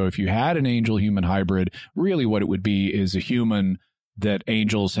God. So if you had an angel-human hybrid, really what it would be is a human that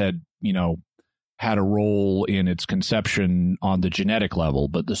angels had, had a role in its conception on the genetic level.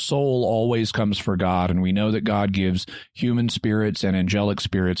 But the soul always comes for God. And we know that God gives human spirits and angelic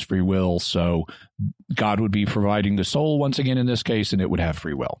spirits free will. So God would be providing the soul once again in this case, and it would have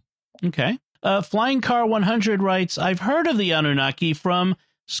free will. Okay. Flying Car 100 writes, "I've heard of the Anunnaki from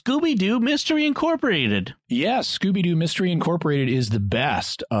Scooby-Doo Mystery Incorporated." Yes, Scooby-Doo Mystery Incorporated is the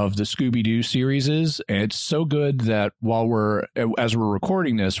best of the Scooby-Doo series. It's so good that as we're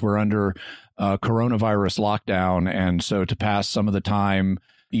recording this, we're under coronavirus lockdown. And so to pass some of the time,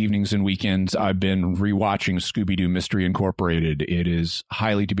 evenings and weekends, I've been rewatching Scooby-Doo Mystery Incorporated. It is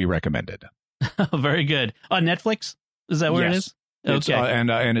highly to be recommended. Very good. On Netflix? Is that where it is? Okay.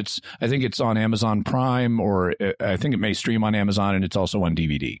 I think it's on Amazon Prime, or I think it may stream on Amazon, and it's also on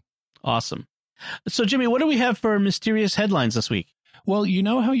DVD. Awesome. So, Jimmy, what do we have for mysterious headlines this week? Well, you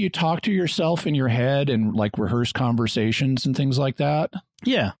know how you talk to yourself in your head and rehearse conversations and things like that?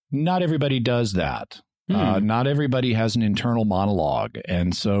 Yeah. Not everybody does that. Not everybody has an internal monologue.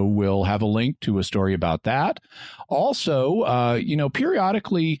 And so we'll have a link to a story about that. Also,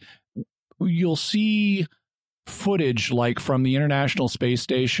 periodically you'll see footage from the International Space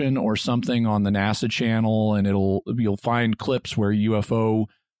Station or something on the NASA channel, and you'll find clips where UFO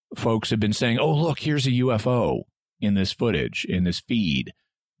folks have been saying, "Oh, look, here's a UFO in this footage, in this feed."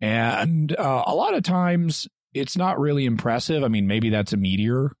 And a lot of times it's not really impressive. I mean, maybe that's a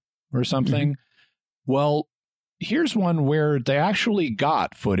meteor or something. Mm-hmm. Well, here's one where they actually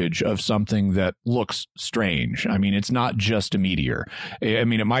got footage of something that looks strange. I mean, it's not just a meteor. I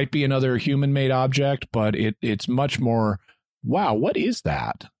mean, it might be another human-made object, but it's much more, wow, what is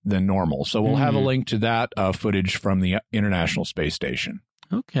that, than normal. So we'll have a link to that footage from the International Space Station.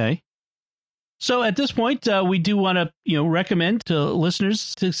 Okay. So at this point, we do want to, recommend to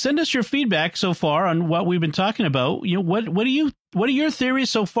listeners to send us your feedback so far on what we've been talking about. What do you What are your theories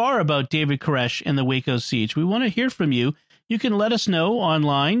so far about David Koresh and the Waco siege? We want to hear from you. You can let us know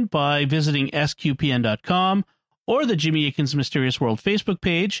online by visiting sqpn.com or the Jimmy Akin's Mysterious World Facebook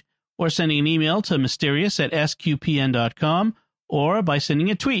page, or sending an email to mysterious@sqpn.com, or by sending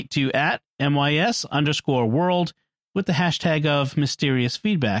a tweet to @MYS_world with the hashtag of mysterious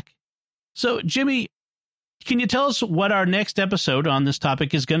feedback. So, Jimmy, can you tell us what our next episode on this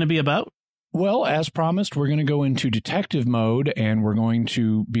topic is going to be about? Well, as promised, we're going to go into detective mode, and we're going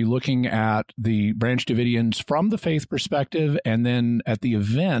to be looking at the Branch Davidians from the faith perspective, and then at the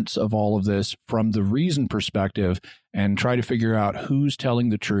events of all of this from the reason perspective, and try to figure out who's telling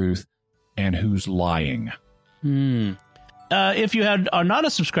the truth and who's lying. If you are not a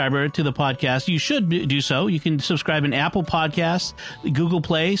subscriber to the podcast, you should do so. You can subscribe in Apple Podcasts, Google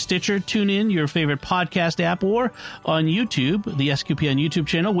Play, Stitcher, TuneIn, your favorite podcast app, or on YouTube, the SQPN YouTube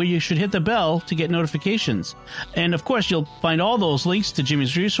channel, where you should hit the bell to get notifications. And, of course, you'll find all those links to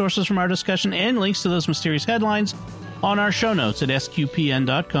Jimmy's resources from our discussion and links to those mysterious headlines on our show notes at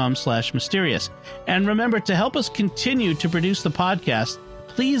sqpn.com/mysterious. And remember, to help us continue to produce the podcast,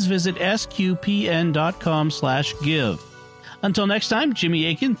 please visit sqpn.com/give. Until next time, Jimmy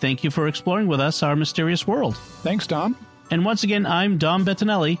Akin, thank you for exploring with us our mysterious world. Thanks, Dom. And once again, I'm Dom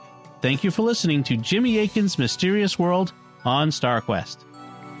Bettinelli. Thank you for listening to Jimmy Akin's Mysterious World on StarQuest.